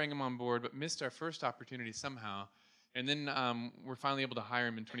wanted to bring him on board, but missed our first opportunity somehow. And then we're finally able to hire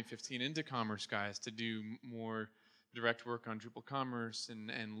him in 2015 into Commerce Guys to do more direct work on Drupal Commerce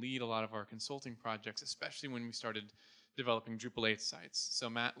and lead a lot of our consulting projects, especially when we started developing Drupal 8 sites. So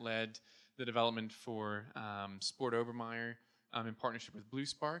Matt led the development for Sport Obermeyer in partnership with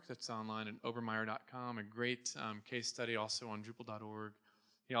BlueSpark. That's online at obermeyer.com, a great case study also on Drupal.org.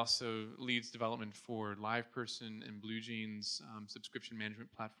 He also leads development for LivePerson and BlueJeans subscription management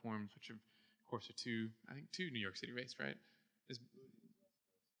platforms, which of course are two New York City based, right?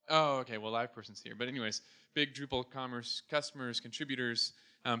 Oh, okay. Well, LivePerson's here. But anyways, big Drupal Commerce customers, contributors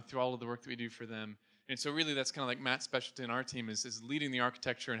through all of the work that we do for them. And so really that's kind of like Matt's specialty in our team is leading the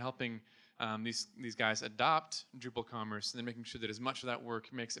architecture and helping these guys adopt Drupal Commerce and then making sure that as much of that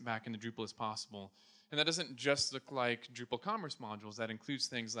work makes it back into Drupal as possible. And that doesn't just look like Drupal Commerce modules. That includes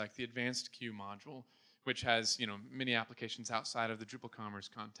things like the Advanced Queue module, which has many applications outside of the Drupal Commerce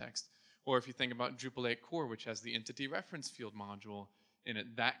context. Or if you think about Drupal 8 Core, which has the Entity Reference Field module in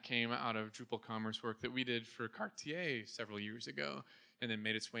it, that came out of Drupal Commerce work that we did for Cartier several years ago, and then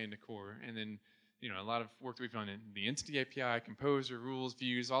made its way into Core. And then, a lot of work that we've done in the Entity API, Composer, Rules,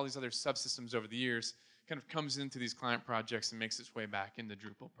 Views, all these other subsystems over the years kind of comes into these client projects and makes its way back into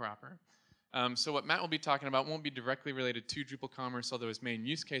Drupal proper. So what Matt will be talking about won't be directly related to Drupal Commerce, although his main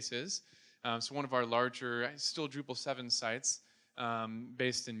use case is. So one of our larger, still Drupal 7 sites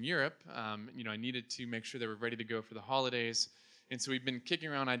based in Europe, I needed to make sure they were ready to go for the holidays. And so we've been kicking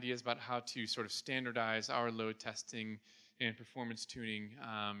around ideas about how to sort of standardize our load testing and performance tuning,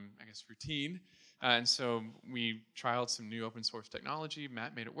 routine. And so we trialed some new open source technology.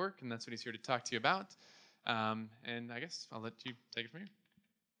 Matt made it work, and that's what he's here to talk to you about. And I guess I'll let you take it from here.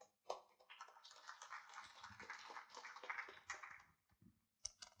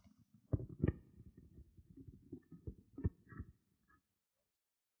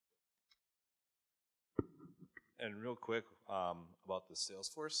 And real quick about the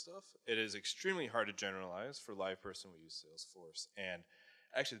Salesforce stuff, it is extremely hard to generalize. For LivePerson, we use Salesforce. And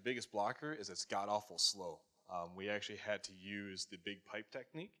actually the biggest blocker is it's god-awful slow. We actually had to use the big pipe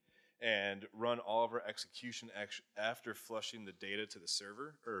technique and run all of our execution after flushing the data to the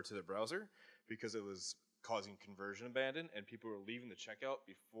server or to the browser because it was causing conversion abandon, and people were leaving the checkout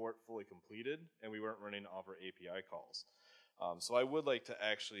before it fully completed, and we weren't running all of our API calls. So I would like to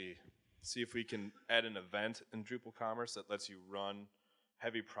actually see if we can add an event in Drupal Commerce that lets you run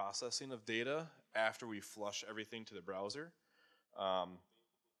heavy processing of data after we flush everything to the browser.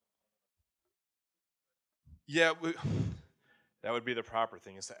 Yeah, that would be the proper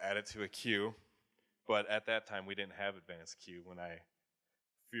thing, is to add it to a queue. But at that time, we didn't have advanced queue when I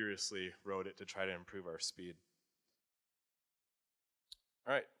furiously wrote it to try to improve our speed.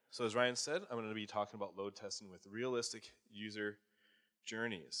 All right, so as Ryan said, I'm going to be talking about load testing with realistic user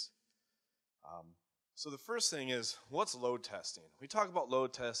journeys. So the first thing is, what's load testing? We talk about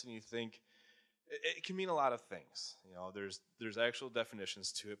load testing, you think it can mean a lot of things. You know, there's actual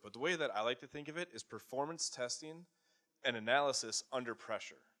definitions to it, but the way that I like to think of it is performance testing and analysis under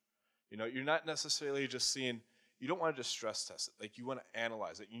pressure. You know, you're not necessarily just seeing, you don't want to just stress test it. Like, you want to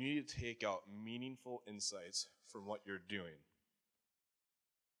analyze it. You need to take out meaningful insights from what you're doing.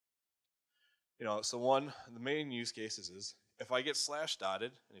 You know, so the main use cases is, if I get slash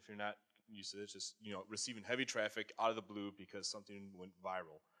dotted, and if you're not used to it, just, you know, receiving heavy traffic out of the blue because something went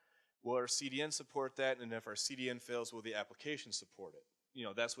viral. Will our CDN support that? And if our CDN fails, will the application support it? You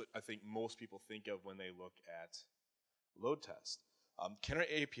know, that's what I think most people think of when they look at load test. Can our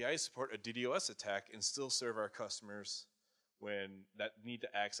API support a DDoS attack and still serve our customers when that need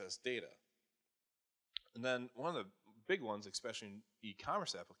to access data? And then one of the big ones, especially in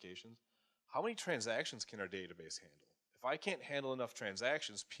e-commerce applications, how many transactions can our database handle? If I can't handle enough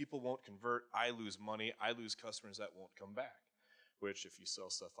transactions, people won't convert, I lose money, I lose customers that won't come back. Which, if you sell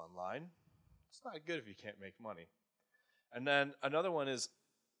stuff online, it's not good if you can't make money. And then another one is,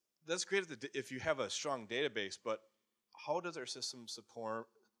 that's great if you have a strong database, but how does our system support,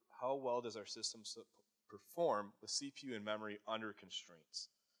 how well does our system perform with CPU and memory under constraints?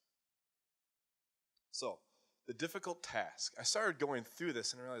 So, the difficult task. I started going through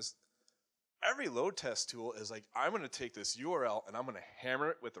this and realized every load test tool is like, I'm going to take this URL and I'm going to hammer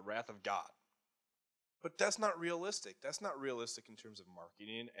it with the wrath of God. But that's not realistic. That's not realistic in terms of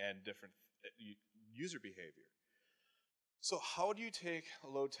marketing and different user behavior. So how do you take a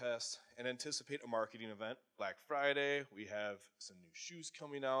load test and anticipate a marketing event? Black Friday, we have some new shoes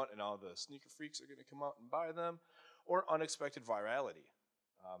coming out and all the sneaker freaks are going to come out and buy them. Or unexpected virality.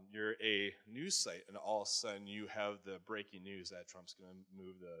 You're a news site and all of a sudden you have the breaking news that Trump's going to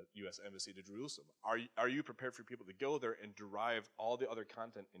move the US Embassy to Jerusalem. Are you prepared for people to go there and derive all the other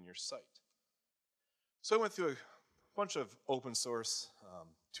content in your site? So I went through a bunch of open source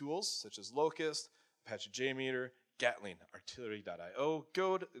tools such as Locust, Apache JMeter, Gatling, Artillery.io,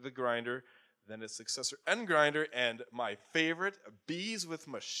 Goad, the Grinder, then its successor NGrinder, and my favorite, Bees with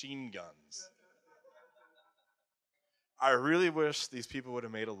Machine Guns. I really wish these people would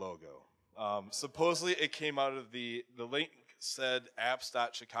have made a logo. Supposedly it came out of the link said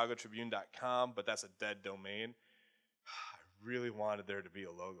apps.chicagotribune.com, but that's a dead domain. I really wanted there to be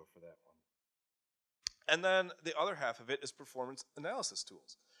a logo for that one. And then the other half of it is performance analysis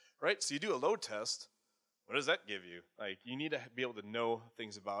tools, right? So you do a load test. What does that give you? Like, you need to be able to know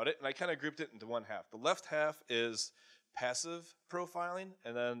things about it. And I kind of grouped it into one half. The left half is passive profiling,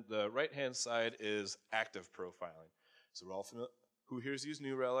 and then the right-hand side is active profiling. So we're all familiar. Who here's used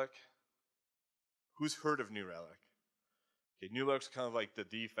New Relic? Who's heard of New Relic? Okay, New Relic's kind of like the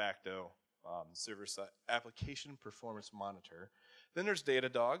de facto server-side application performance monitor. Then there's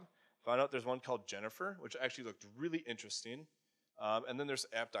Datadog. Found out there's one called Jennifer, which actually looked really interesting. And then there's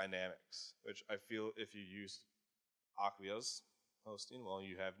App Dynamics, which I feel if you use Acquia's hosting, well,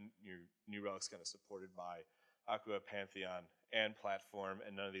 you have your New Relic's kind of supported by Acquia, Pantheon, and Platform,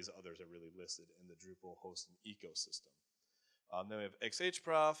 and none of these others are really listed in the Drupal hosting ecosystem. Then we have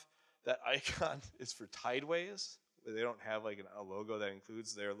XHProf. That icon is for Tideways. They don't have like a logo that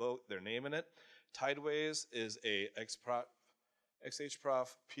includes their name in it. Tideways is a XHProf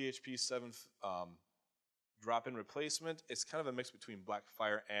PHP 7 drop-in replacement. It's kind of a mix between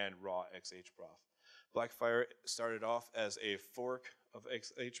Blackfire and raw XHProf. Blackfire started off as a fork of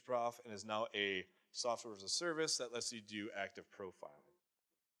XHProf and is now a software as a service that lets you do active profiling.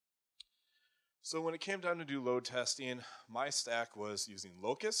 So when it came time to do load testing, my stack was using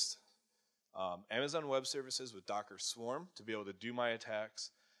Locust, Amazon Web Services with Docker Swarm to be able to do my attacks,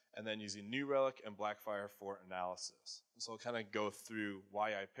 and then using New Relic and Blackfire for analysis. And so I'll kind of go through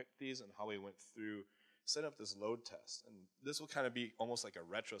why I picked these and how we went through setting up this load test. And this will kind of be almost like a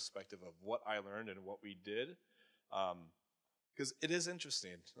retrospective of what I learned and what we did. Because it is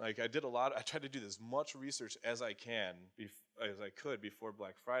interesting. Like, I tried to do as much research as I could before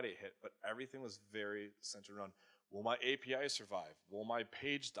Black Friday hit, but everything was very centered around, will my API survive? Will my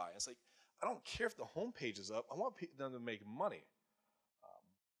page die? It's like, I don't care if the home page is up. I want them to make money.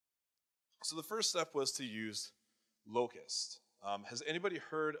 So the first step was to use Locust. Has anybody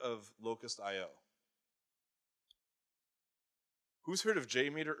heard of Locust.io? Who's heard of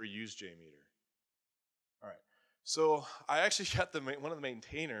JMeter or used JMeter? All right. So I actually got one of the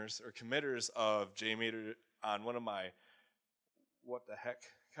maintainers or committers of JMeter on one of my what the heck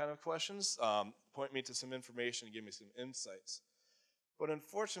kind of questions, point me to some information and give me some insights. But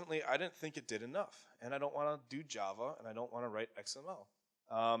unfortunately, I didn't think it did enough. And I don't want to do Java, and I don't want to write XML.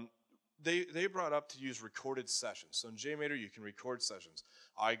 They brought up to use recorded sessions. So in JMeter, you can record sessions.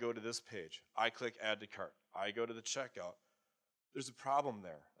 I go to this page. I click Add to Cart. I go to the checkout. There's a problem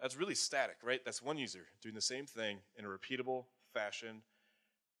there. That's really static, right? That's one user doing the same thing in a repeatable fashion.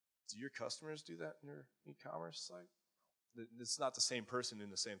 Do your customers do that in your e-commerce site? It's not the same person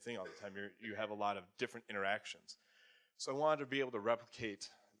doing the same thing all the time. You have a lot of different interactions. So I wanted to be able to replicate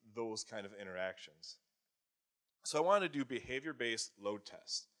those kind of interactions. So I wanted to do behavior-based load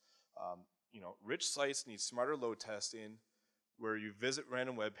tests. Rich sites need smarter load testing where you visit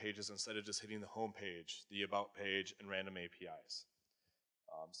random web pages instead of just hitting the home page, the about page, and random APIs.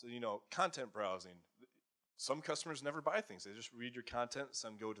 Content browsing. Some customers never buy things. They just read your content.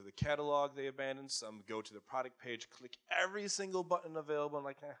 Some go to the catalog they abandon. Some go to the product page, click every single button available,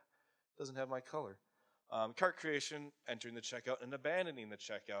 and doesn't have my color. Cart creation, entering the checkout and abandoning the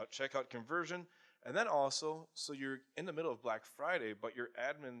checkout conversion, and then also, so you're in the middle of Black Friday, but your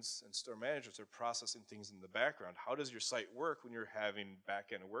admins and store managers are processing things in the background. How does your site work when you're having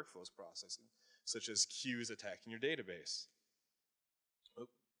back-end workflows processing, such as queues attacking your database?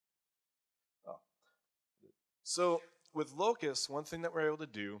 So with Locust, one thing that we're able to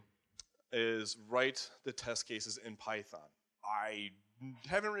do is write the test cases in Python. I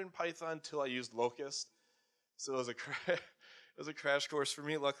haven't written Python until I used Locust, so it was a crash course for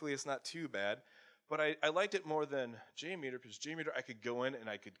me. Luckily, it's not too bad. But I liked it more than JMeter because JMeter I could go in and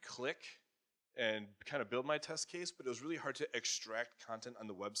I could click and kind of build my test case, but it was really hard to extract content on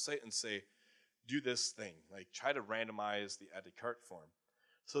the website and say, do this thing, try to randomize the add to cart form.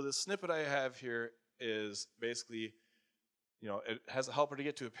 So the snippet I have here is basically, it has a helper to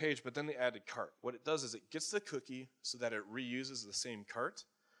get to a page, but then the add to cart. What it does is it gets the cookie so that it reuses the same cart,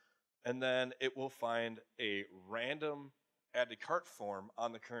 and then it will find a random add to cart form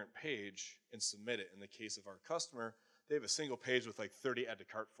on the current page and submit it. In the case of our customer, they have a single page with 30 add to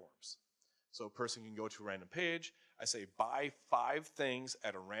cart forms. So a person can go to a random page. I say buy 5 things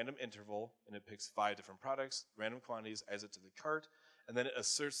at a random interval, and it picks 5 different products, random quantities, adds it to the cart, and then it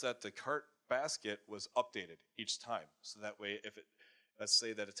asserts that the cart basket was updated each time. So that way, let's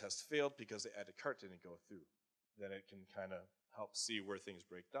say that a test failed because the add to cart didn't go through, then it can kind of help see where things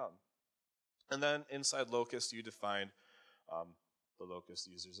break down. And then inside Locust, you define the Locust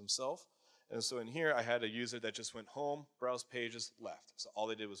users themselves. And so in here, I had a user that just went home, browse pages, left. So all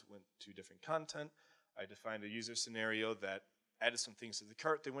they did was went to different content. I defined a user scenario that added some things to the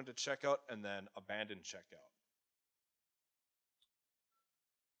cart. They went to checkout and then abandoned checkout.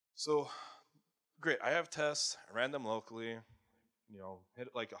 So great, I have tests. I ran them locally. Hit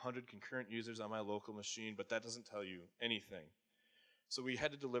 100 concurrent users on my local machine, but that doesn't tell you anything. So we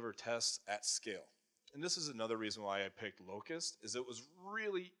had to deliver tests at scale. And this is another reason why I picked Locust, is it was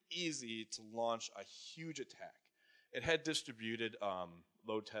really easy to launch a huge attack. It had distributed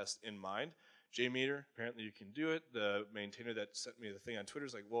load tests in mind. JMeter, apparently you can do it. The maintainer that sent me the thing on Twitter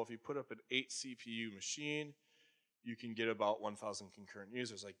is like, well, if you put up an 8 CPU machine, you can get about 1,000 concurrent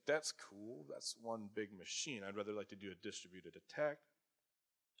users. That's cool. That's one big machine. I'd rather like to do a distributed attack.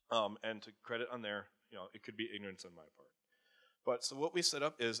 And to credit on there, it could be ignorance on my part. But so what we set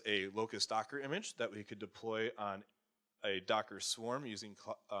up is a Locust Docker image that we could deploy on a Docker swarm using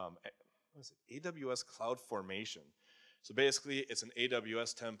AWS CloudFormation. So basically, it's an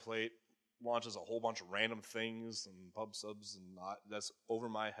AWS template, launches a whole bunch of random things and pub subs, and that's over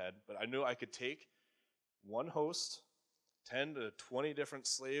my head. But I knew I could take one host, 10 to 20 different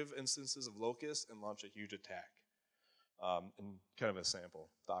slave instances of Locust, and launch a huge attack. And kind of a sample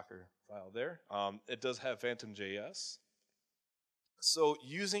Docker file there. It does have Phantom.js. So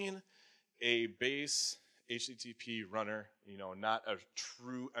using a base HTTP runner, not a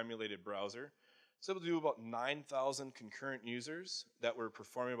true emulated browser, it's able to do about 9,000 concurrent users that were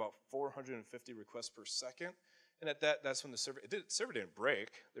performing about 450 requests per second. And at that's when the server didn't break.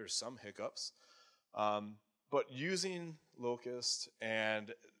 There's some hiccups. But using Locust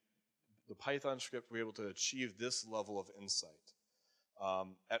and the Python script, we were able to achieve this level of insight.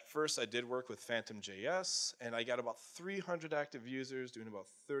 At first, I did work with Phantom.js, and I got about 300 active users doing about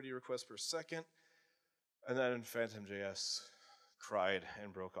 30 requests per second. And then Phantom.js cried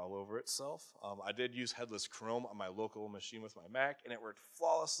and broke all over itself. I did use headless Chrome on my local machine with my Mac, and it worked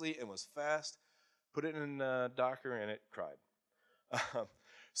flawlessly and was fast. Put it in Docker, and it cried.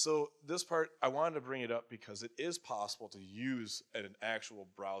 So this part, I wanted to bring it up because it is possible to use an actual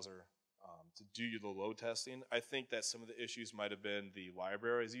browser to do the load testing. I think that some of the issues might have been the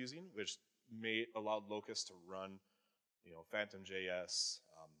library I was using, which allowed Locust to run, Phantom.js,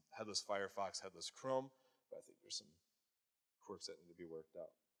 headless Firefox, headless Chrome. But I think there's some quirks that need to be worked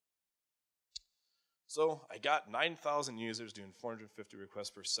out. So I got 9,000 users doing 450 requests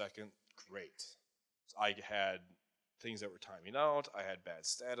per second. Great. So I had things that were timing out. I had bad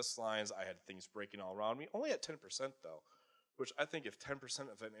status lines. I had things breaking all around me. Only at 10% though, which I think if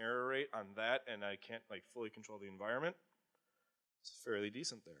 10% of an error rate on that and I can't fully control the environment, it's fairly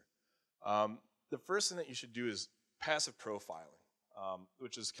decent there. The first thing that you should do is passive profiling.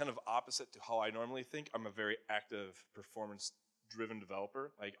 Which is kind of opposite to how I normally think. I'm a very active, performance-driven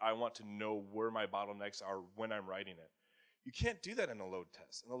developer. I want to know where my bottlenecks are when I'm writing it. You can't do that in a load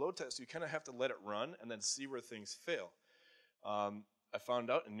test. In a load test, you kind of have to let it run and then see where things fail. I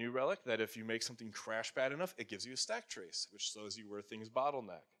found out in New Relic that if you make something crash bad enough, it gives you a stack trace, which shows you where things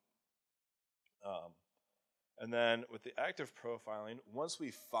bottleneck. And then with the active profiling, once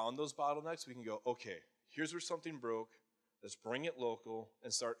we've found those bottlenecks, we can go, okay, here's where something broke. Let's bring it local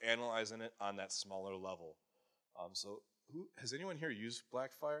and start analyzing it on that smaller level. So has anyone here used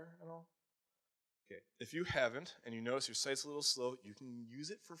Blackfire at all? Okay, if you haven't and you notice your site's a little slow, you can use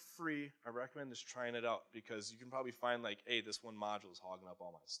it for free. I recommend just trying it out because you can probably find hey, this one module is hogging up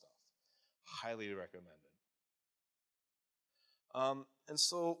all my stuff. Highly recommended. And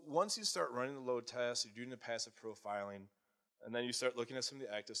so once you start running the load test, you're doing the passive profiling, and then you start looking at some of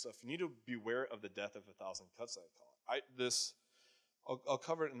the active stuff, you need to beware of the death of 1,000 cuts, I call it. I'll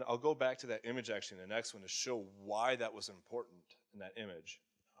cover it, and I'll go back to that image actually in the next one to show why that was important in that image.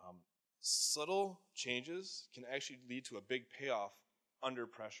 Subtle changes can actually lead to a big payoff under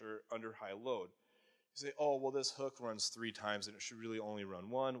pressure, under high load. You say, oh, well, this hook runs 3 times and it should really only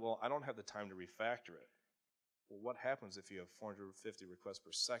run 1. Well, I don't have the time to refactor it. Well, what happens if you have 450 requests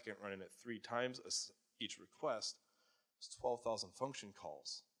per second running at 3 times each request? It's 12,000 function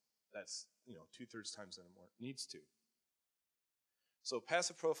calls. That's 2/3 times than it needs to. So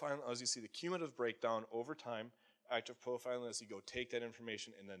passive profiling, as you see the cumulative breakdown over time. Active profiling as you go take that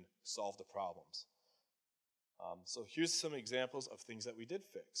information and then solve the problems. So here's some examples of things that we did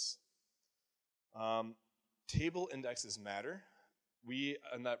fix. Table indexes matter.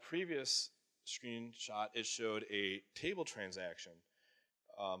 On that previous screenshot, it showed a table transaction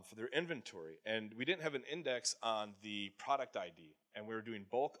for their inventory. And we didn't have an index on the product ID. And we were doing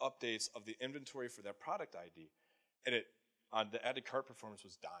bulk updates of the inventory for that product ID. And the added cart performance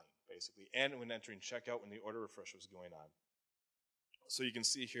was dying, basically, and when entering checkout when the order refresh was going on. So you can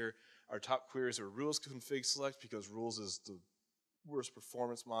see here, our top queries are rules config select because rules is the worst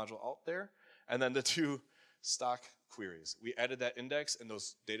performance module out there. And then the 2 stock queries. We added that index and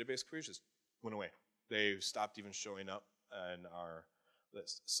those database queries just went away. They stopped even showing up in our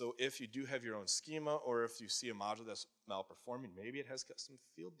list. So if you do have your own schema or if you see a module that's malperforming, maybe it has custom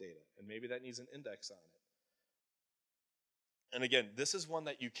field data and maybe that needs an index on it. And again, this is one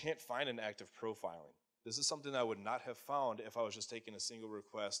that you can't find in active profiling. This is something I would not have found if I was just taking a single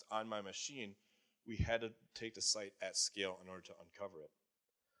request on my machine. We had to take the site at scale in order to uncover it.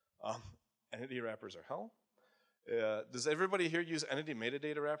 Entity wrappers are hell. Does everybody here use entity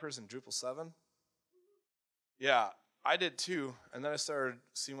metadata wrappers in Drupal 7? Yeah, I did too. And then I started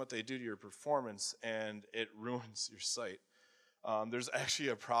seeing what they do to your performance, and it ruins your site. There's actually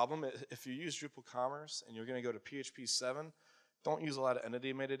a problem. If you use Drupal Commerce and you're going to go to PHP 7, don't use a lot of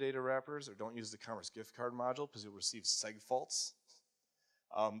entity metadata wrappers or don't use the Commerce gift card module because you'll receive seg faults.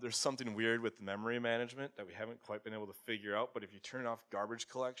 There's something weird with the memory management that we haven't quite been able to figure out, but if you turn off garbage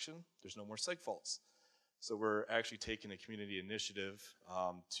collection, there's no more seg faults. So we're actually taking a community initiative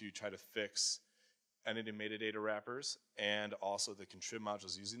to try to fix entity metadata wrappers and also the contrib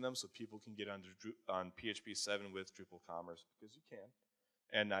modules using them so people can get on PHP 7 with Drupal Commerce because you can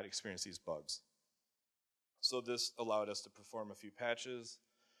and not experience these bugs. So this allowed us to perform a few patches.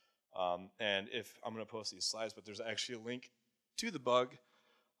 And I'm going to post these slides, but there's actually a link to the bug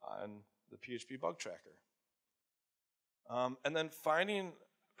on the PHP bug tracker. And then finding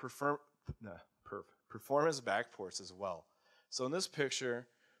performance backports as well. So in this picture,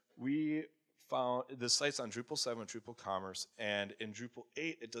 we found the site's on Drupal 7, Drupal Commerce, and in Drupal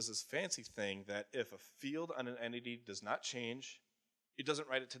 8, it does this fancy thing that if a field on an entity does not change, it doesn't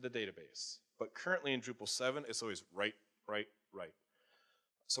write it to the database. But currently in Drupal 7, it's always write.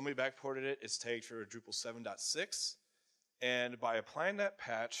 Somebody backported it. It's tagged for Drupal 7.6. And by applying that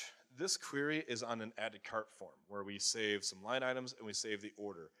patch, this query is on an added cart form where we save some line items and we save the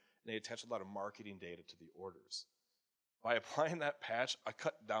order. And they attach a lot of marketing data to the orders. By applying that patch, I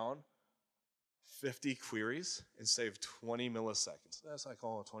cut down 50 queries and saved 20 milliseconds. That's not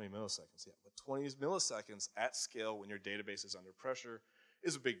calling it 20 milliseconds yet, but 20 milliseconds at scale when your database is under pressure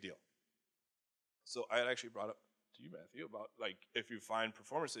is a big deal. So I had actually brought up to you, Matthew, about like if you find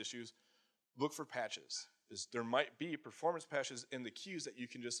performance issues, look for patches. There might be performance patches in the queues that you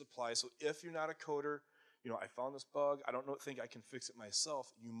can just apply. So if you're not a coder, I found this bug, I don't think I can fix it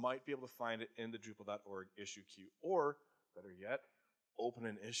myself, you might be able to find it in the Drupal.org issue queue. Or, better yet, open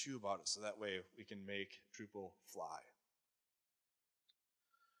an issue about it so that way we can make Drupal fly.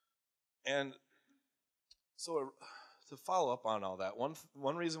 And so to follow up on all that,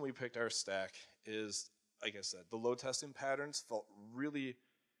 one reason we picked our stack is, like I said, the load testing patterns felt really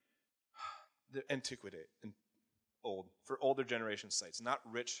antiquated and old for older generation sites, not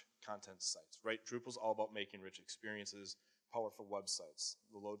rich content sites, right? Drupal's all about making rich experiences, powerful websites.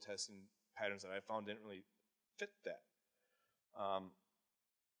 The load testing patterns that I found didn't really fit that.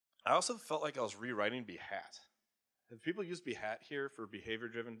 I also felt like I was rewriting Behat. Have people used Behat here for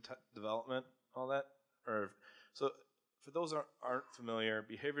behavior-driven development, all that? So for those that aren't familiar,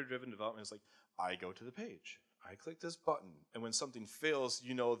 behavior-driven development is like, I go to the page, I click this button, and when something fails,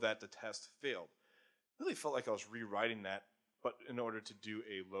 you know that the test failed. Really felt like I was rewriting that, but in order to do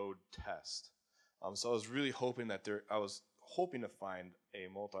a load test. So I was really hoping that I was hoping to find a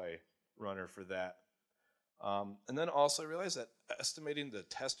multi-runner for that. And then also I realized that estimating the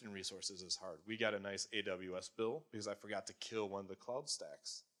testing resources is hard. We got a nice AWS bill because I forgot to kill one of the cloud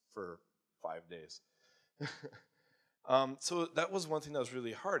stacks for 5 days. So that was one thing that was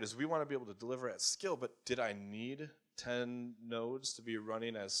really hard, is we want to be able to deliver at scale, but did I need 10 nodes to be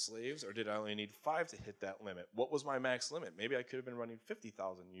running as slaves, or did I only need 5 to hit that limit? What was my max limit? Maybe I could have been running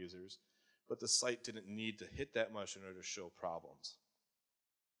 50,000 users, but the site didn't need to hit that much in order to show problems.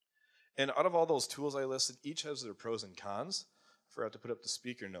 And out of all those tools I listed, each has their pros and cons. I forgot to put up the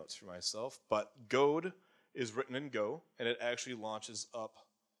speaker notes for myself, but Goad is written in Go, and it actually launches up.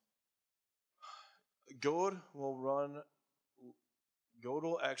 Goad will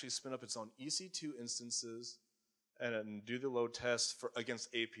actually spin up its own EC2 instances and then do the load tests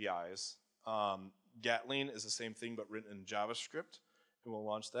against APIs. Gatling is the same thing, but written in JavaScript, and we'll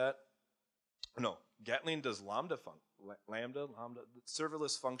launch that. No, Gatling does Lambda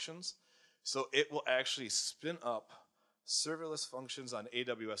serverless functions. So it will actually spin up serverless functions on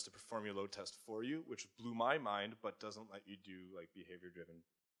AWS to perform your load test for you, which blew my mind, but doesn't let you do like behavior-driven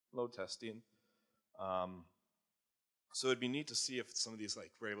load testing. So it'd be neat to see if some of these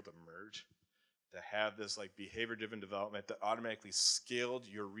were able to merge, to have this behavior-driven development that automatically scaled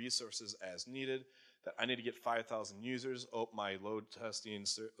your resources as needed. That I need to get 5,000 users. Oh, my load testing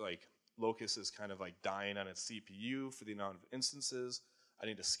Locust is kind of dying on its CPU for the amount of instances. I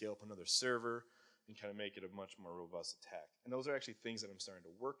need to scale up another server and kind of make it a much more robust attack. And those are actually things that I'm starting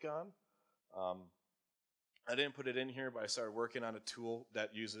to work on. I didn't put it in here, but I started working on a tool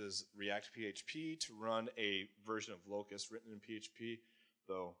that uses React PHP to run a version of Locust written in PHP,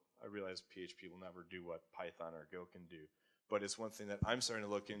 though I realize PHP will never do what Python or Go can do. But it's one thing that I'm starting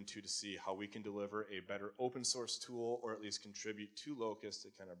to look into to see how we can deliver a better open source tool, or at least contribute to Locust to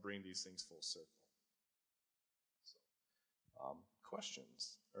kind of bring these things full circle. So,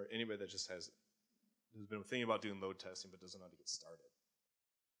 questions? Or anybody that just has been thinking about doing load testing but doesn't know how to get started?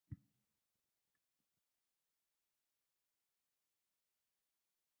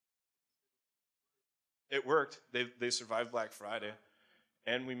 It worked. They survived Black Friday.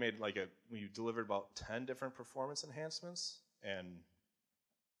 And we made we delivered about 10 different performance enhancements, and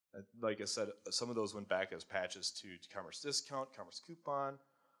like I said, some of those went back as patches to Commerce Discount, Commerce Coupon,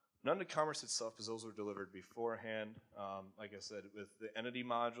 none to Commerce itself because those were delivered beforehand. Like I said, with the entity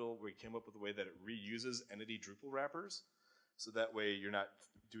module, we came up with a way that it reuses entity Drupal wrappers, so that way you're not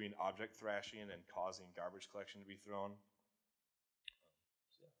doing object thrashing and causing garbage collection to be thrown.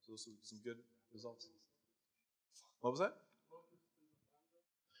 So yeah, those are some good results. What was that?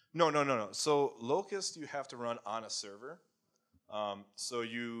 No. So Locust you have to run on a server. So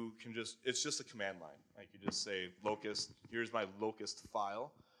you can it's just a command line. You just say Locust, here's my Locust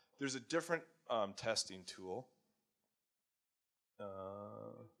file. There's a different testing tool.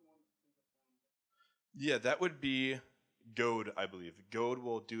 Yeah, that would be Goad, I believe. Goad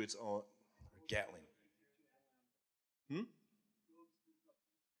will do its own, Gatling.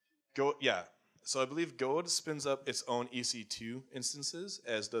 Goad, yeah. So I believe Goad spins up its own EC2 instances,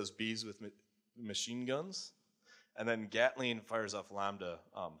 as does Bees with machine guns. And then Gatling fires off Lambda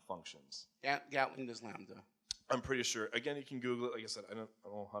functions. Gatling does Lambda. I'm pretty sure. Again, you can Google it. Like I said, I don't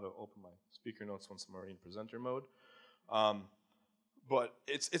know how to open my speaker notes once I'm already in presenter mode. But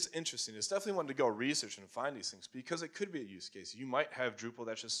it's interesting. It's definitely one to go research and find these things because it could be a use case. You might have Drupal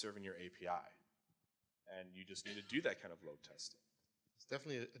that's just serving your API, and you just need to do that kind of load testing. It's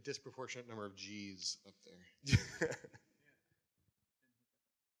definitely a disproportionate number of G's up there.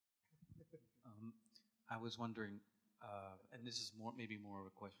 I was wondering, and this is maybe more of a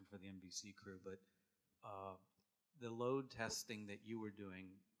question for the MVC crew, but the load testing that you were doing,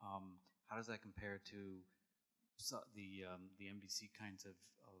 how does that compare to the MVC kinds of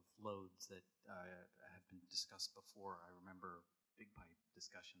loads that have been discussed before? I remember big pipe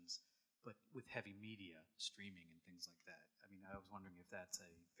discussions, but with heavy media streaming and things like that. I mean, I was wondering if that's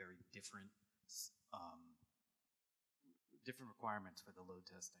a very different requirements for the load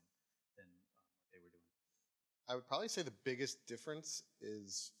testing than what they were doing. I would probably say the biggest difference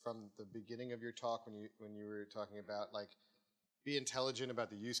is from the beginning of your talk when you were talking about like be intelligent about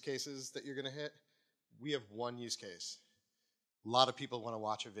the use cases that you're going to hit. We have one use case. A lot of people want to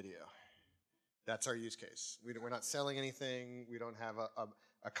watch a video. That's our use case. We're not selling anything. We don't have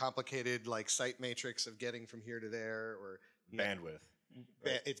a complicated like site matrix of getting from here to there or bandwidth.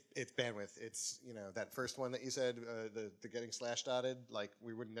 Right. It's bandwidth. It's that first one that you said the getting slash dotted. Like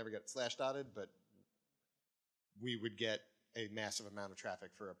we would never get slash dotted, but we would get a massive amount of traffic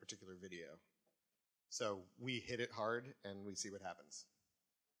for a particular video. So we hit it hard and we see what happens.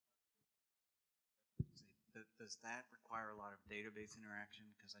 Does that require a lot of database interaction?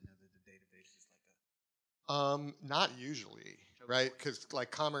 Because I know that the database is like a... Not usually, right? Because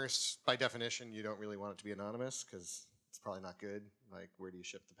like commerce, by definition, you don't really want it to be anonymous because it's probably not good. Like, where do you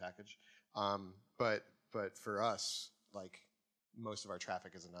ship the package? But for us, like most of our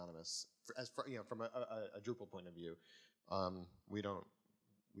traffic is anonymous. From a Drupal point of view, we don't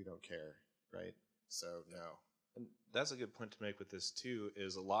care, right? So no. And that's a good point to make with this too.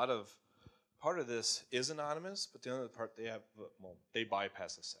 Is part of this is anonymous, but the other part they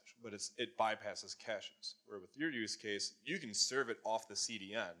bypass the session, but it bypasses caches. Where with your use case, you can serve it off the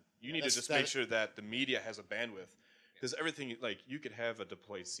CDN. You need to just make sure that the media has a bandwidth, because everything like you could have a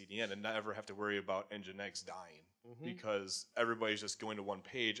deployed CDN and never have to worry about Nginx dying because everybody's just going to one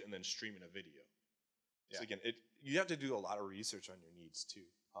page and then streaming a video. Yeah. So again, you have to do a lot of research on your needs too.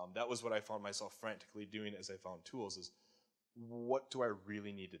 That was what I found myself frantically doing as I found tools is what do I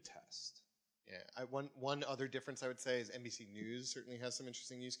really need to test? Yeah, one other difference I would say is NBC News certainly has some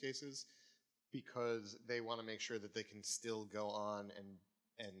interesting use cases because they want to make sure that they can still go on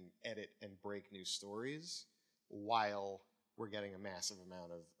and edit and break new stories while we're getting a massive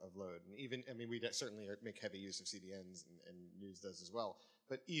amount of load. And even, I mean, we certainly make heavy use of CDNs and News does as well.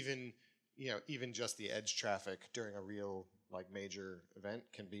 But even just the edge traffic during a real like major event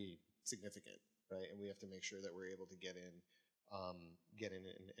can be significant, right? And we have to make sure that we're able to get in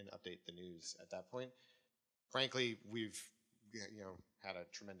and update the news at that point. Frankly, we've had a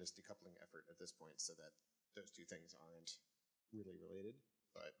tremendous decoupling effort at this point so that those two things aren't really related.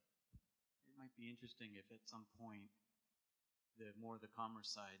 But it might be interesting if at some point the commerce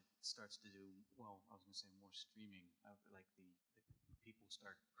side starts to do, well, I was going to say more streaming, like the people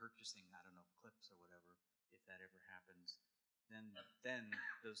start purchasing, I don't know, clips or whatever, if that ever happens, then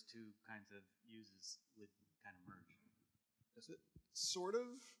those two kinds of uses would kind of merge. Does it sort of?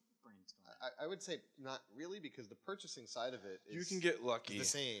 Brainstorm. I would say not really because the purchasing side of it is you can get lucky. The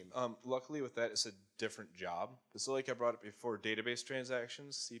same. Luckily with that, it's a different job. So like I brought up before, database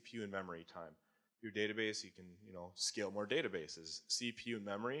transactions, CPU and memory time. Your database, you can scale more databases. CPU and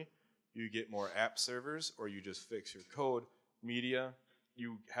memory, you get more app servers or you just fix your code. Media,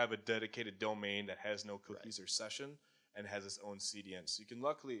 you have a dedicated domain that has no cookies or session and has its own CDN. So you can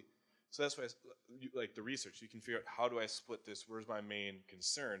luckily... So that's why, like the research, you can figure out how do I split this? Where's my main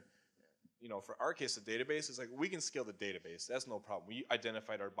concern? For our case, the database is like we can scale the database. That's no problem. We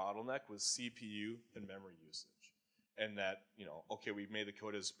identified our bottleneck was CPU and memory usage, and that okay, we made the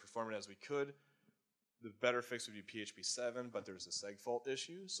code as performant as we could. The better fix would be PHP 7, but there's a segfault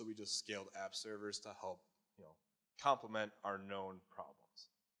issue, so we just scaled app servers to help complement our known problems.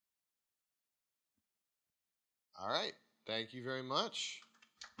 All right, thank you very much.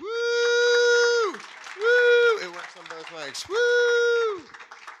 Woo! Woo! It works on both mics. Woo!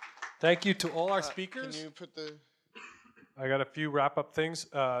 Thank you to all our speakers. Can you put the... I got a few wrap-up things.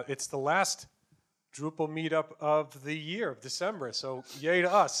 It's the last Drupal meetup of the year, of December, so yay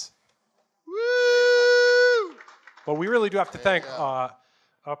to us. Woo! But we really do have to thank a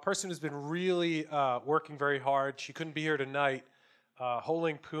person who's been really working very hard. She couldn't be here tonight.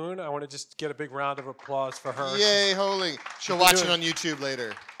 Ho-Ling Poon, I want to just get a big round of applause for her. Yay, Ho-Ling. She'll watch it on YouTube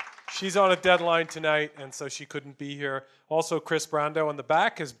later. She's on a deadline tonight, and so she couldn't be here. Also, Chris Brando in the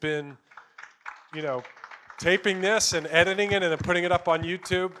back has been, taping this and editing it and then putting it up on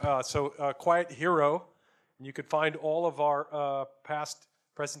YouTube. Quiet hero. And you could find all of our past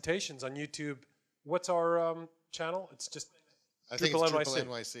presentations on YouTube. What's our channel? It's just I think it's Drupal Drupal NYC.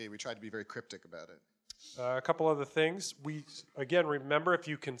 NYC. We tried to be very cryptic about it. A couple other things. Remember, if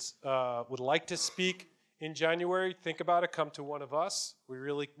you would like to speak in January, think about it. Come to one of us. We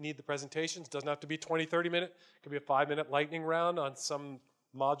really need the presentations. Doesn't have to be 20, 30 minute. It could be a 5-minute lightning round on some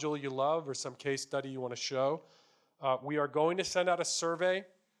module you love or some case study you want to show. We are going to send out a survey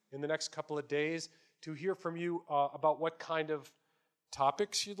in the next couple of days to hear from you about what kind of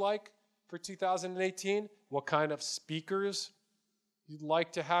topics you'd like for 2018, what kind of speakers you'd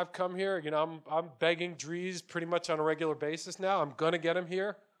like to have come here. I'm begging Dries pretty much on a regular basis now. I'm going to get him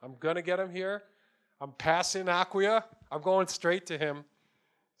here. I'm passing Acquia. I'm going straight to him.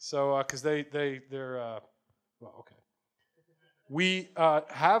 So, because they're okay. We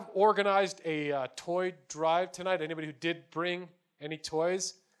have organized a toy drive tonight. Anybody who did bring any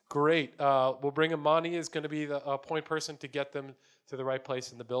toys, great. We'll bring Imani is going to be the point person to get them to the right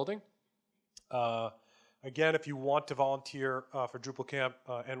place in the building. Again, if you want to volunteer for Drupal Camp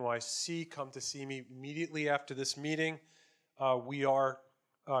NYC, come to see me immediately after this meeting.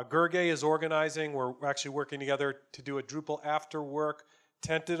 Gergely is organizing. We're actually working together to do a Drupal after work,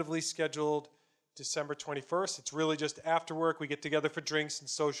 tentatively scheduled December 21st. It's really just after work. We get together for drinks and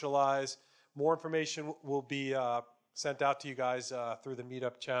socialize. More information will be sent out to you guys through the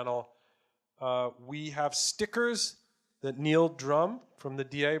Meetup channel. We have stickers that Neil Drum from the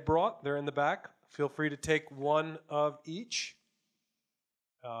DA brought. They're in the back. Feel free to take one of each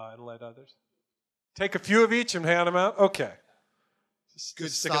and let others. Take a few of each and hand them out. Okay.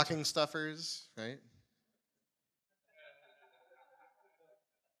 Good stocking stuffers, right?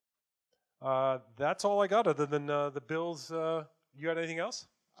 That's all I got other than the bills. You got anything else?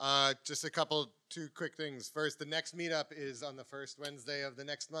 Just two quick things. First, the next meetup is on the first Wednesday of the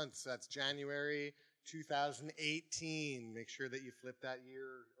next month. So that's January 2018. Make sure that you flip that year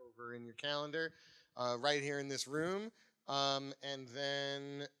over in your calendar right here in this room. And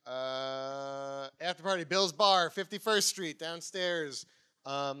then after party, Bill's Bar, 51st Street, downstairs.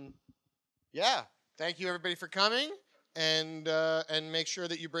 Thank you everybody for coming. And make sure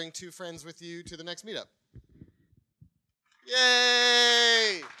that you bring 2 friends with you to the next meetup.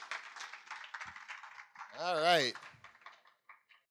 Yay! All right.